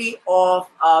theory of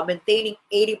maintaining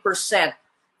 80%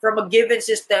 from a given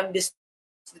system, this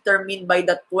is determined by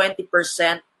the 20%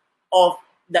 of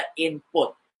the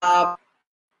input. I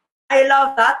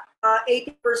love that.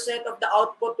 80% of the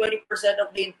output, 20% of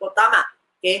the input. Tama.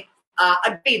 Okay?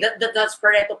 Agree. That's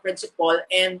Pareto Principle.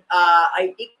 And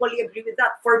I equally agree with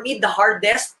that. For me, the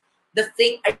hardest, the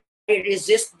thing I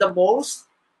resist the most,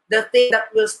 the thing that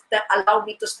will allow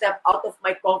me to step out of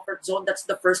my comfort zone, that's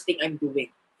the first thing I'm doing.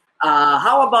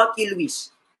 How about you,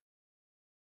 Luis?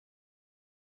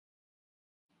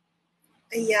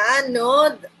 Ayan,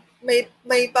 no?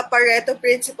 may Papareto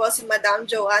principle si Madam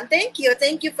Joanne. Thank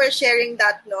you for sharing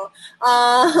that, no.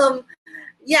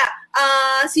 Yeah,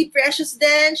 si Precious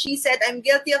then, she said, I'm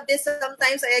guilty of this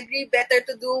sometimes. I agree, better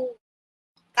to do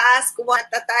task one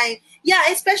at a time. Yeah,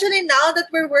 especially now that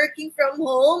we're working from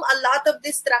home, a lot of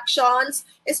distractions,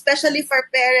 especially for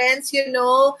parents, yung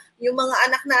mga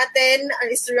anak natin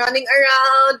is running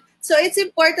around. So it's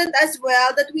important as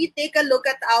well that we take a look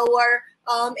at our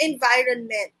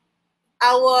environment,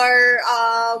 our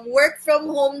work from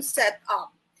home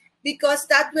setup, because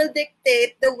that will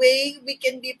dictate the way we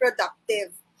can be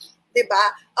productive. 'Di ba?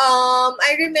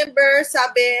 I remember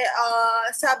sabi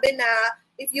na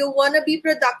if you want to be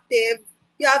productive,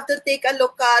 you have to take a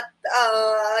look at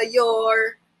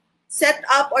your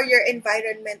setup or your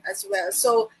environment as well.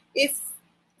 So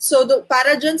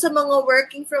para dyan sa mga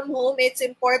working from home, it's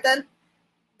important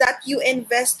that you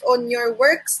invest on your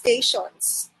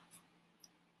workstations.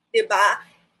 'Di ba?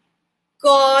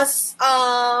 Because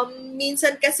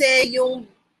minsan kasi yung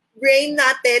brain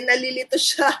natin, nalilito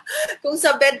siya. Kung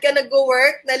sa bed ka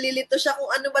nag-work, nalilito siya kung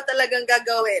ano ba talagang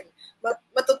gagawin.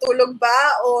 Matutulog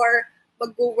ba or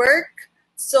mag-work?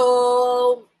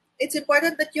 So, it's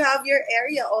important that you have your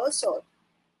area also.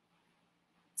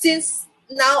 Since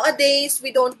nowadays, we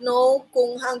don't know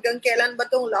kung hanggang kailan ba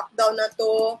tong lockdown na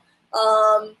to,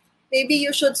 maybe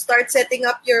you should start setting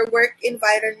up your work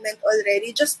environment already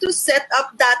just to set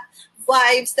up that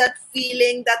vibes, that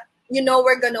feeling that,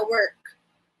 we're gonna work.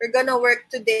 We're gonna work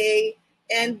today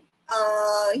and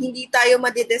hindi tayo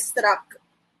madidistract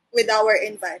with our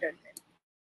environment.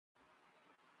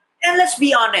 And let's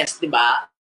be honest, di ba?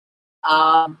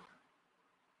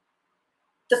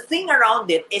 The thing around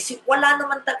it is wala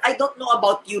naman I don't know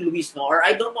about you, Luis, no? Or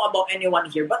I don't know about anyone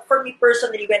here, but for me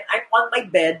personally, when I'm on my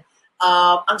bed,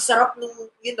 ang sarap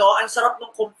ang sarap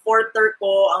ng comforter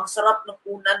ko, ang sarap ng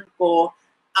unan ko,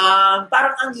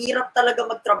 parang ang hirap talaga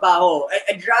magtrabaho.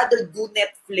 I'd rather do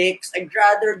Netflix. I'd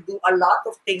rather do a lot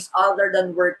of things other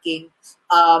than working.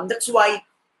 That's why,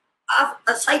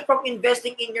 aside from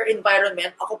investing in your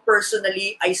environment, ako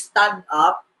personally, I stand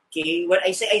up. Okay? When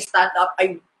I say I stand up,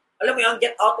 alam mo yun,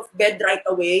 get out of bed right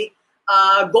away.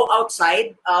 Go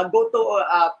outside.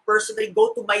 Personally,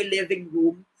 go to my living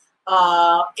room.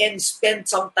 And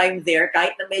spend some time there.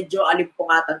 Kahit na medyo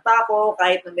alimpungatan pa ako,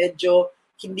 kahit na medyo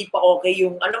hindi pa okay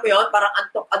yung, parang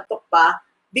antok-antok pa,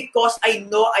 because I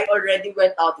know I already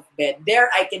went out of bed.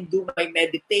 There, I can do my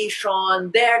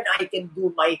meditation. There, I can do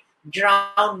my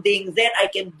grounding. Then, I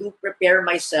can prepare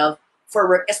myself for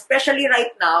work. Especially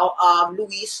right now,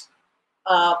 Luis,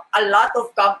 a lot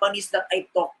of companies that I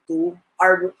talk to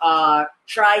are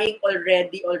trying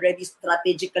already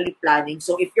strategically planning.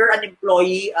 So, if you're an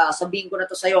employee, sabihin ko na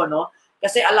to sa'yo, no?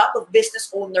 Kasi a lot of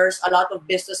business owners, a lot of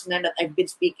businessmen that I've been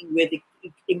speaking with,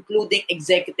 including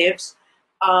executives,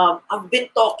 I've been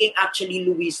talking actually,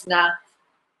 Luis,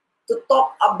 to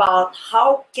talk about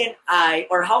how can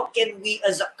we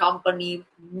as a company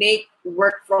make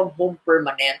work from home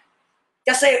permanent.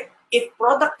 Kasi if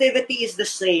productivity is the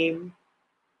same,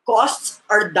 costs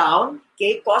are down,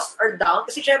 okay? Costs are down.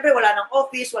 Kasi syempre, wala ng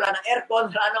office, wala ng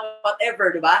aircon, wala ng whatever,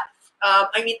 di ba?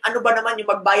 Ano ba naman yung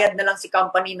magbayad na lang si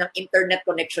company ng internet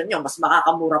connection nyo? Mas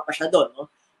makakamura pa siya doon, no?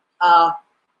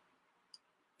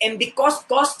 And because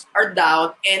costs are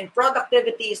down and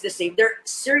productivity is the same, they're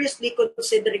seriously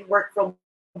considering work from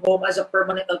home as a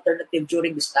permanent alternative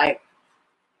during this time.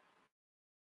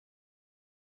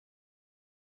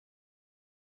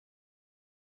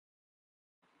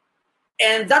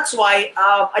 And that's why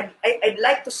I'd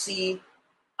like to see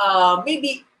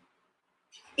maybe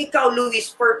ikaw, Luis,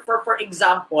 for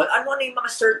example, ano na yung mga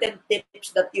certain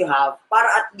tips that you have para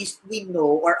at least we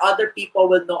know or other people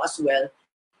will know as well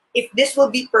if this will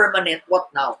be permanent,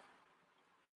 what now?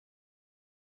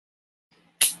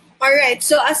 All right.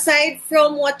 So aside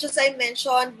from what just I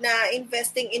mentioned na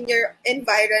investing in your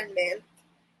environment,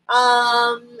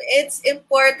 it's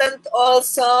important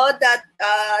also that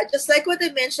just like what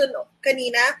I mentioned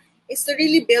kanina, is to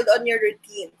really build on your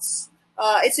routines.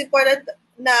 It's important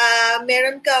na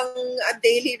meron kang a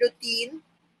daily routine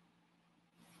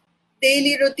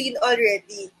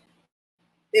already.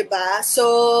 'Di ba?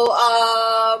 So,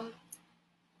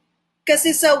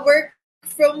 kasi sa work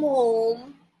from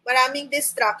home, maraming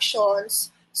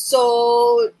distractions.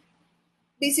 So,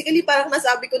 basically, parang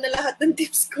nasabi ko na lahat ng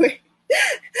tips ko eh.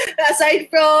 Aside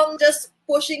from just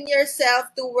pushing yourself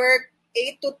to work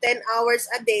 8 to 10 hours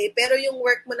a day, pero yung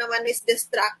work mo naman is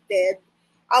distracted,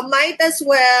 might as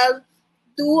well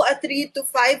do a 3 to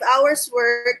 5 hours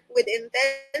work with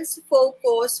intense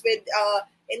focus, with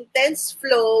intense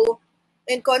flow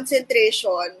and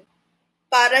concentration.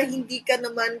 para hindi ka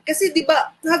naman, kasi di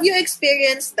ba, have you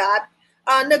experienced that?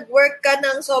 Nag-work ka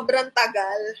ng sobrang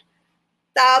tagal,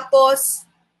 tapos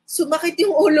sumakit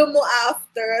yung ulo mo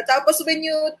after, tapos when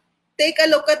you take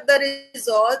a look at the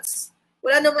results,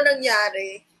 wala naman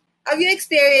nangyari. Have you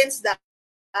experienced that?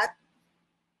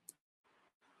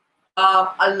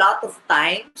 A lot of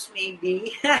times,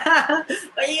 maybe.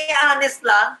 Ay, honest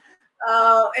lang.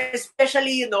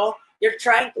 Especially, you're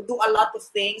trying to do a lot of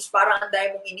things, parang ang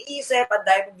dami mong iniisip, ang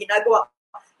dami mong ginagawa.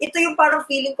 Ito yung parang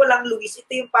feeling ko lang, Luis, ito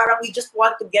yung parang we just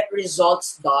want to get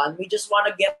results done. We just want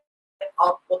to get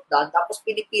output done. Tapos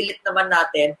pinipilit naman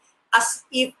natin as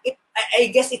if, I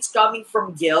guess it's coming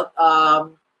from guilt.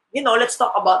 Let's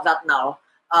talk about that now.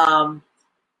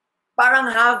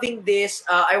 Parang having this,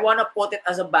 I want to put it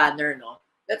as a banner, no?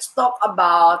 Let's talk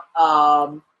about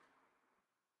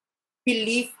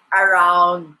belief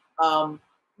around,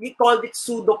 we called it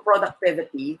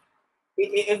pseudo-productivity.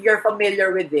 If you're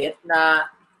familiar with it, na,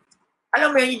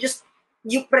 alam mo yun,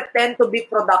 you pretend to be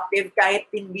productive kahit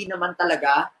hindi naman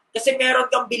talaga. Kasi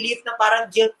meron kang belief na parang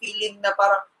guilt feeling na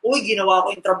parang, uy, ginawa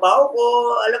ko yung trabaho ko.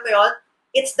 Alam mo yun?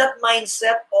 It's that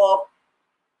mindset of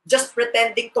just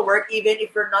pretending to work even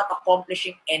if you're not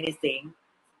accomplishing anything.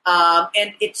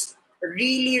 And it's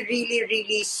really, really,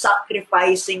 really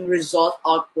sacrificing result,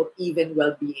 output, even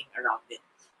well-being around it.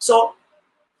 So,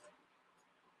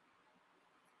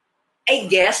 I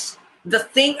guess the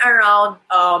thing around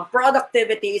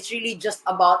productivity is really just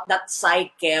about that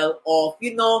cycle of,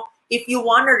 if you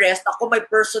want to rest, ako my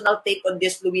personal take on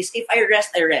this, Luis, if I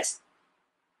rest, I rest.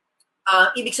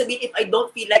 Ibig sabihin, if I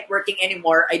don't feel like working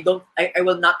anymore, I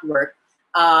will not work.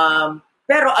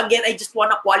 Pero again, I just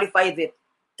wanna qualify it.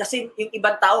 Kasi yung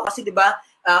ibang tao, kasi di ba,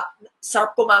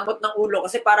 sarap kumangot ng ulo.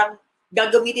 Kasi parang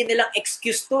gagamitin nilang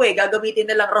excuse to gagamitin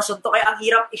nilang rason to. Kaya ang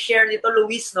hirap i-share nito,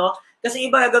 Luis, no?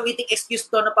 Kasi iba gagamitin excuse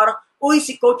to na parang, uy,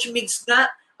 si Coach Migs nga,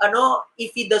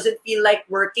 if he doesn't feel like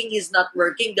working, he's not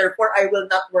working. Therefore, I will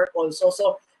not work also.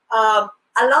 So,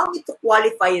 allow me to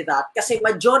qualify that kasi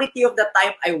majority of the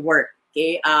time I work.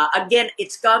 Okay? Again,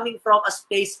 it's coming from a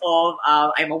space of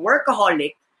I'm a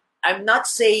workaholic. I'm not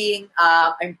saying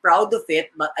I'm proud of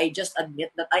it, but I just admit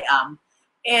that I am.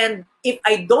 And if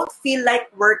I don't feel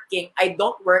like working, I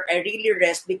don't work, I really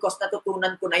rest because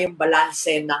natutunan ko na yung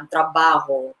balanse ng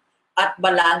trabaho at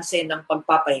balanse ng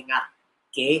pagpapahinga.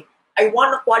 Okay? I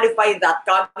want to qualify that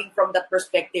coming from that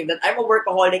perspective that I'm a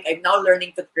workaholic, I'm now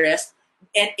learning to rest.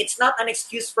 And it's not an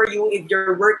excuse for you if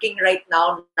you're working right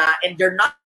now and you're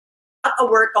not a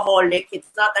workaholic.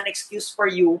 It's not an excuse for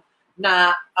you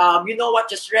na, you know what,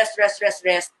 just rest,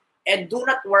 and do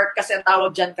not work kasi ang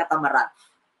tawag dyan katamaran.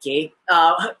 Okay?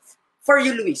 For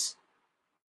you, Luis.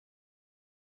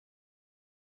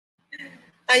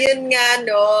 Ayun nga,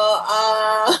 no.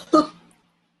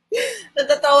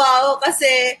 Natatawa ako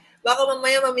kasi baka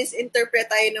mamaya ma-misinterpret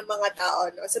tayo ng mga tao.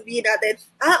 No? Sabihin natin,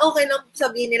 okay lang,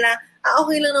 sabihin nila,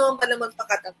 okay lang naman pala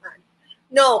magpakatamad.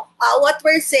 No, what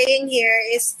we're saying here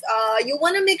is you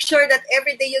want to make sure that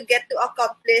every day you get to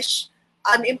accomplish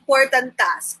an important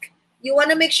task. You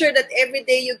want to make sure that every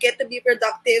day you get to be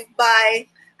productive by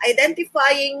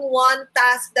identifying one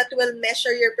task that will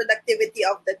measure your productivity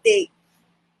of the day.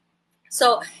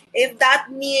 So if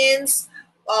that means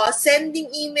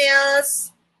sending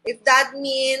emails, if that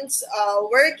means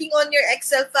working on your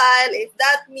Excel file, if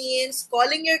that means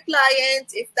calling your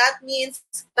clients, if that means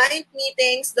client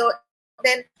meetings,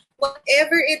 then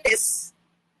whatever it is,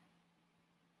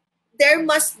 there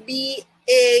must be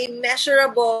a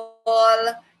measurable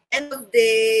end of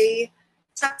day,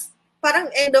 parang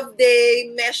end of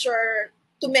day measure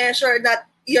to measure that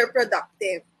you're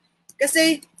productive.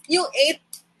 Kasi yung 8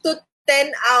 to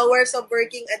 10 hours of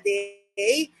working a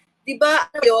day, di ba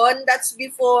yun, that's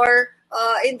before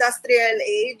industrial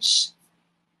age.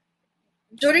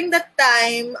 During that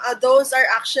time, those are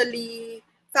actually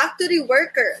factory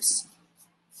workers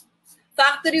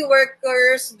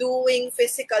doing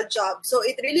physical jobs. So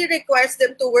it really requires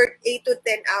them to work 8 to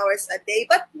 10 hours a day.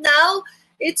 But now,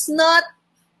 it's not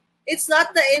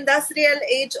the industrial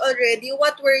age already.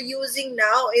 What we're using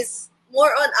now is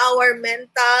more on our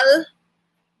mental,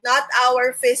 not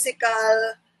our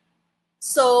physical.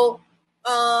 So,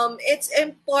 it's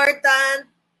important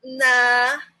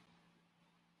na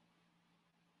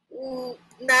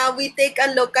we take a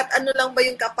look at ano lang ba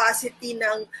yung capacity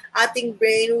ng ating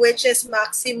brain, which is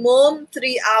maximum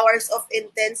 3 hours of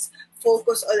intense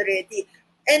focus already.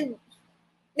 And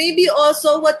maybe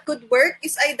also what could work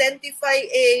is identify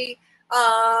a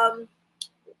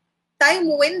time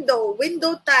window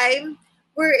time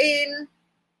wherein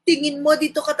tingin mo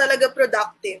dito ka talaga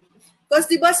productive. Because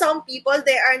diba some people,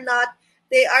 they are not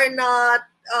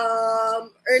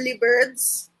early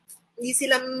birds. Hindi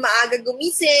sila maaga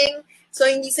gumising, so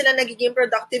hindi sila nagiging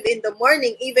productive in the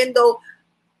morning even though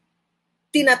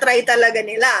tinatry talaga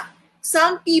nila.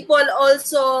 Some people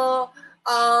also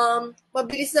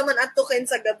mabilis naman antukin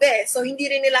sa gabi. So hindi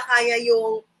rin nila kaya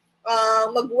yung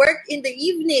mag-work in the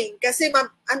evening kasi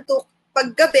antuk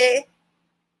pag gabi,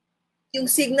 yung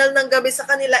signal ng gabi sa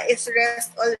kanila is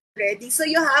rest already. So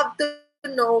you have to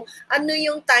know ano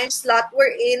yung time slot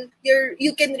wherein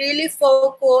you can really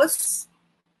focus,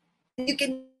 you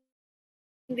can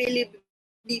really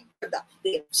be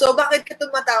productive. So bakit ka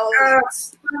tumatawag?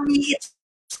 For me, it's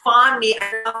funny.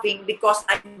 I'm laughing because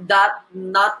I'm that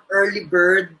not early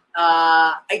bird.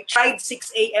 I tried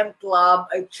 6 a.m.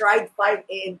 club. I tried 5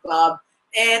 a.m. club.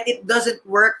 And it doesn't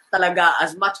work talaga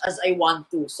as much as I want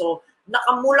to. So,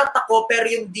 nakamulat ako pero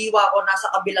yung diwa ko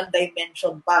nasa kabilang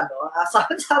dimension pa. No?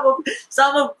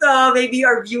 Some of maybe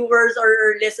our viewers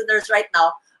or listeners right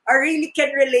now are really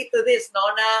can relate to this. No?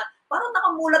 Na parang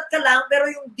nakamulat ka lang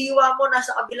pero yung diwa mo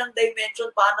nasa kabilang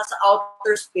dimension pa, nasa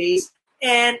outer space.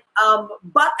 And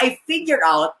but I figured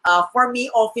out, for me,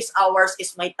 office hours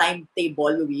is my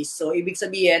timetable, Luis. So, ibig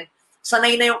sabihin,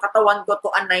 sanay na yung katawan ko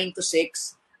to a 9 to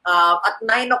 6. At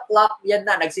 9 o'clock, yan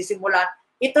na, nagsisimula.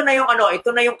 Ito na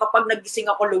yung kapag nagising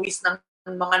ako, Luis, ng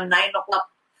mga 9 o'clock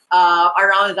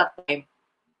around that time.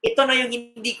 Ito na yung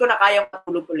hindi ko na kayang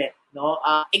matulog ulit. No?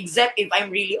 Except if I'm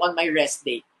really on my rest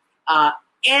day.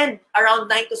 And around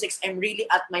 9 to 6, I'm really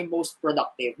at my most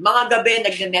productive. Mga gabi,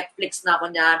 nag-Netflix na ako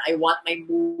niyan. I want my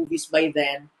movies by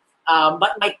then.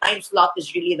 But my time slot is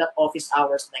really that office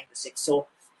hours, 9 to 6. So,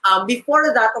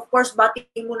 before that, of course,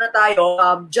 batiin muna tayo.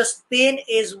 Justin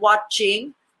is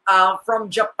watching from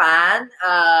Japan.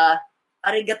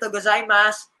 Arigato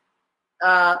gozaimasu.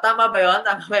 Tama ba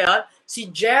yun? Si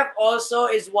Jeff also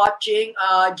is watching.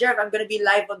 Jeff, I'm gonna be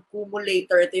live on Kumu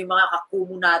later. Ito yung mga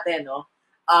kakumu natin, no?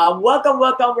 Welcome.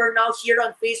 We're now here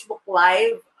on Facebook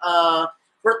Live.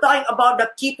 We're talking about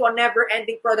the key to a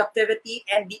never-ending productivity,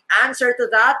 and the answer to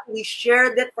that, we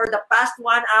shared it for the past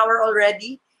 1 hour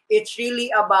already. It's really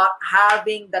about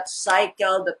having that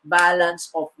cycle, that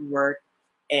balance of work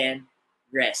and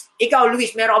rest. Ikaw,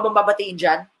 Luis, meron ka bang babatiin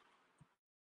dyan?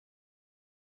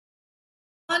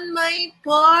 On my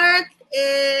part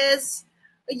is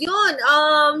yun,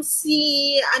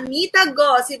 si Anita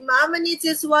Go, si Mama Needs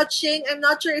is watching. I'm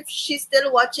not sure if she's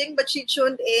still watching, but she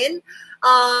tuned in.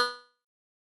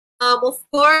 Of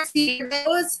course, si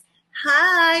Rose.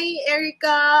 Hi,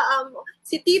 Erica.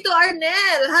 Si Tito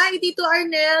Arnel. Hi, Tito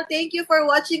Arnel. Thank you for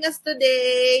watching us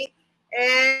today.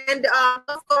 And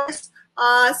of course,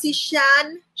 si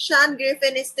Shan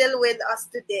Griffin is still with us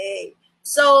today.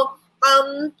 So,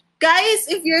 guys,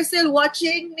 if you're still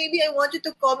watching, maybe I want you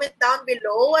to comment down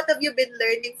below. What have you been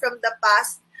learning from the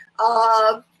past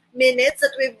minutes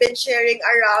that we've been sharing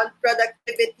around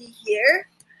productivity here?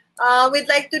 We'd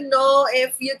like to know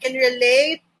if you can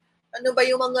relate. Ano ba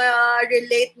yung mga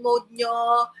relate mode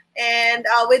nyo? And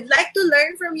we'd like to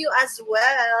learn from you as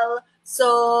well.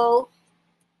 So,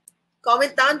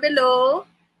 comment down below.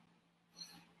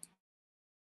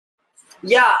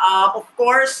 Yeah, of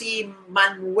course, si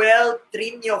Manuel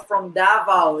Trino from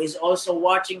Davao is also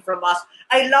watching from us.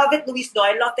 I love it, Luis. No,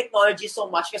 I love technology so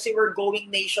much kasi we're going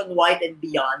nationwide and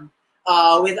beyond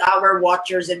with our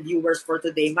watchers and viewers for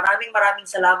today. Maraming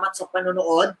salamat sa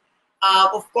panonood.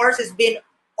 Of course, it's been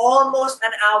almost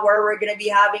an hour. We're gonna be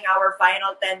having our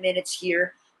final 10 minutes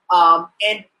here.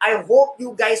 And I hope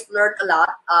you guys learned a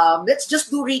lot. Let's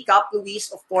just do recap, Luis,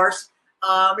 of course.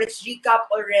 Let's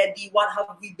recap already what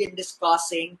have we been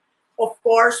discussing. Of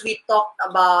course, we talked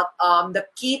about the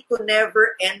key to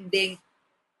never-ending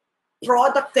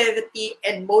productivity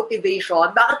and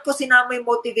motivation. Bakit ko sinama yung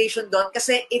motivation doon?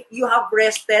 Kasi if you have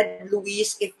rested,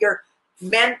 Luis, if your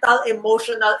mental,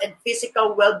 emotional, and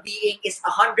physical well-being is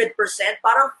 100%,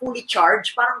 parang fully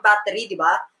charged, parang battery, di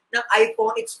ba? Ng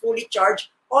iPhone, it's fully charged,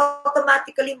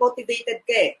 automatically motivated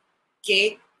ka eh.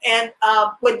 Okay? And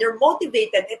when you're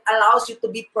motivated, it allows you to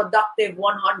be productive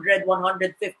 100,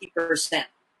 150%,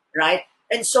 right?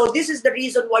 And so this is the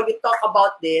reason why we talk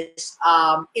about this.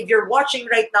 If you're watching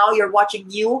right now, you're watching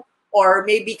new, or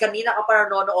maybe kanina ka pa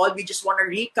nanonood, we just want to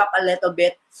recap a little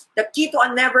bit. The key to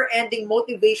a never-ending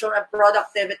motivation and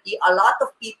productivity, a lot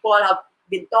of people have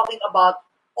been talking about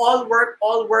all work,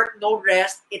 no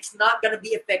rest. It's not going to be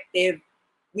effective.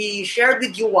 We shared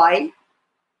with you why.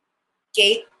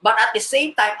 Okay, but at the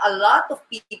same time, a lot of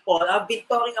people have been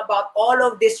talking about all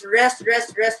of this rest,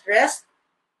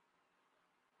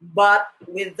 but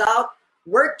without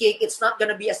working, it's not going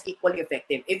to be as equally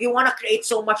effective. If you want to create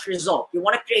so much result, you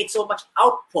want to create so much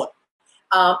output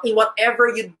in whatever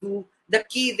you do, the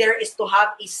key there is to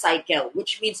have a cycle,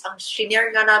 which means ang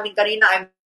shinare nga namin kanina, I'm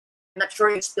not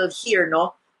sure it's still here,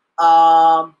 no?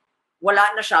 Wala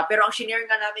na siya. Pero ang shinare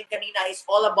nga namin kanina is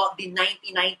all about the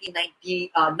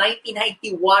 1991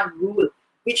 rule,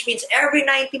 which means every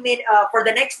 90 minutes, for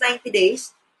the next 90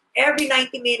 days, every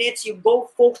 90 minutes, you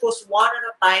go focus one at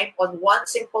a time on one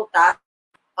simple task.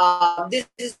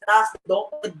 This is the task that you don't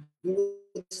want to do.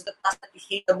 This is the task that you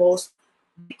hate the most.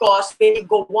 Because when you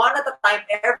go one at a time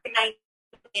every 90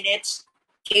 minutes,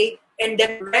 okay, and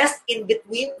then rest in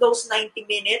between those 90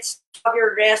 minutes, have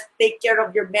your rest, take care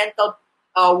of your mental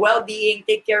well-being,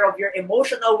 take care of your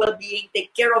emotional well-being,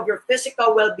 take care of your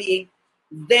physical well-being,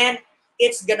 then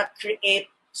it's gonna create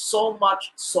so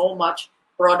much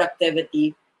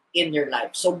productivity in your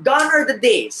life. So gone are the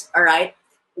days, all right,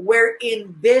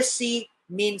 wherein busy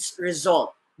means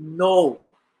result. No.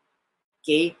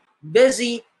 Okay?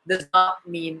 Busy does not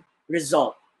mean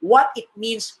result. What it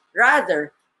means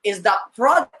rather is that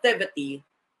productivity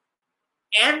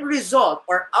and result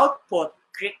or output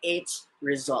creates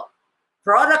result.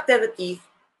 Productivity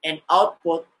and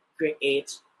output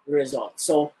creates result.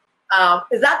 So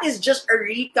that is just a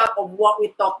recap of what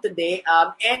we talked today.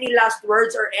 Any last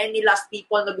words or any last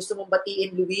people na gusto mong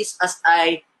batiin, Luis, as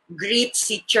I greet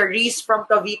si Charisse from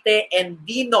Cavite and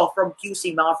Dino from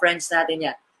QC, mga friends natin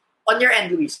yan. On your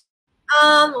end, Luis.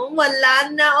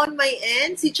 Wala na on my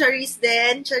end. Si Charisse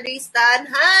din. Charisse Tan.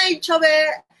 Hi,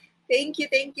 Chobe! Thank you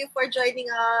for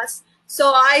joining us.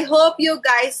 So, I hope you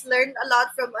guys learned a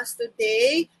lot from us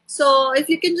today. So, if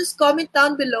you can just comment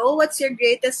down below, what's your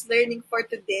greatest learning for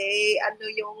today? Ano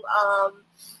yung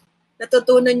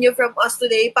natutunan nyo from us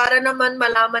today? Para naman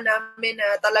malaman namin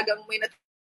na talagang may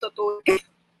natutunan.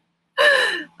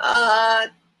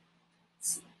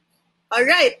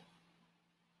 Alright.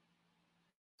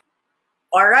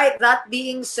 All right, that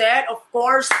being said, of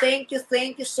course, thank you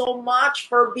so much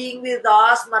for being with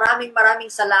us. Maraming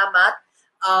salamat.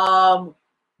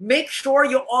 Make sure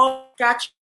you all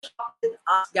catch up with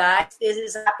us, guys. This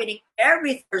is happening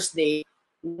every Thursday,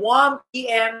 1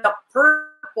 p.m. The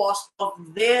purpose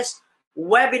of this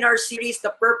webinar series,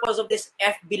 the purpose of this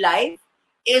FB Live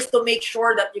is to make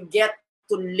sure that you get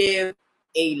to live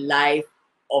a life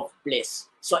of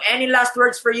bliss. So any last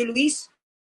words for you, Luis?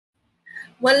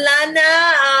 Wala na.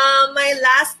 My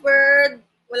last word,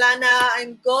 wala na.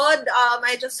 I'm good.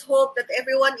 I just hope that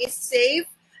everyone is safe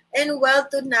and well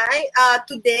today.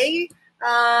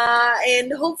 And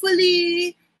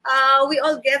hopefully, we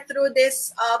all get through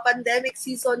this pandemic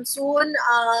season soon.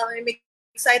 I'm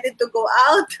excited to go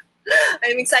out.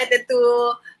 I'm excited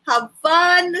to have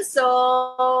fun.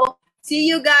 So, see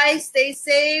you guys. Stay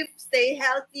safe. Stay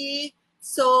healthy.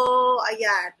 So,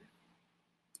 ayan.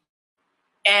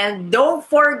 And don't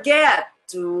forget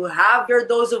to have your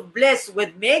dose of bliss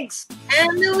with Migs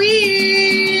and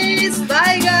Luis.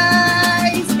 Bye,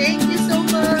 guys. Thank you so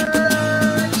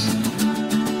much.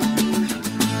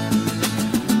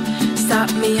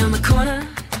 Stop me on the corner.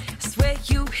 Swear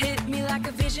you hit me like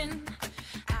a vision.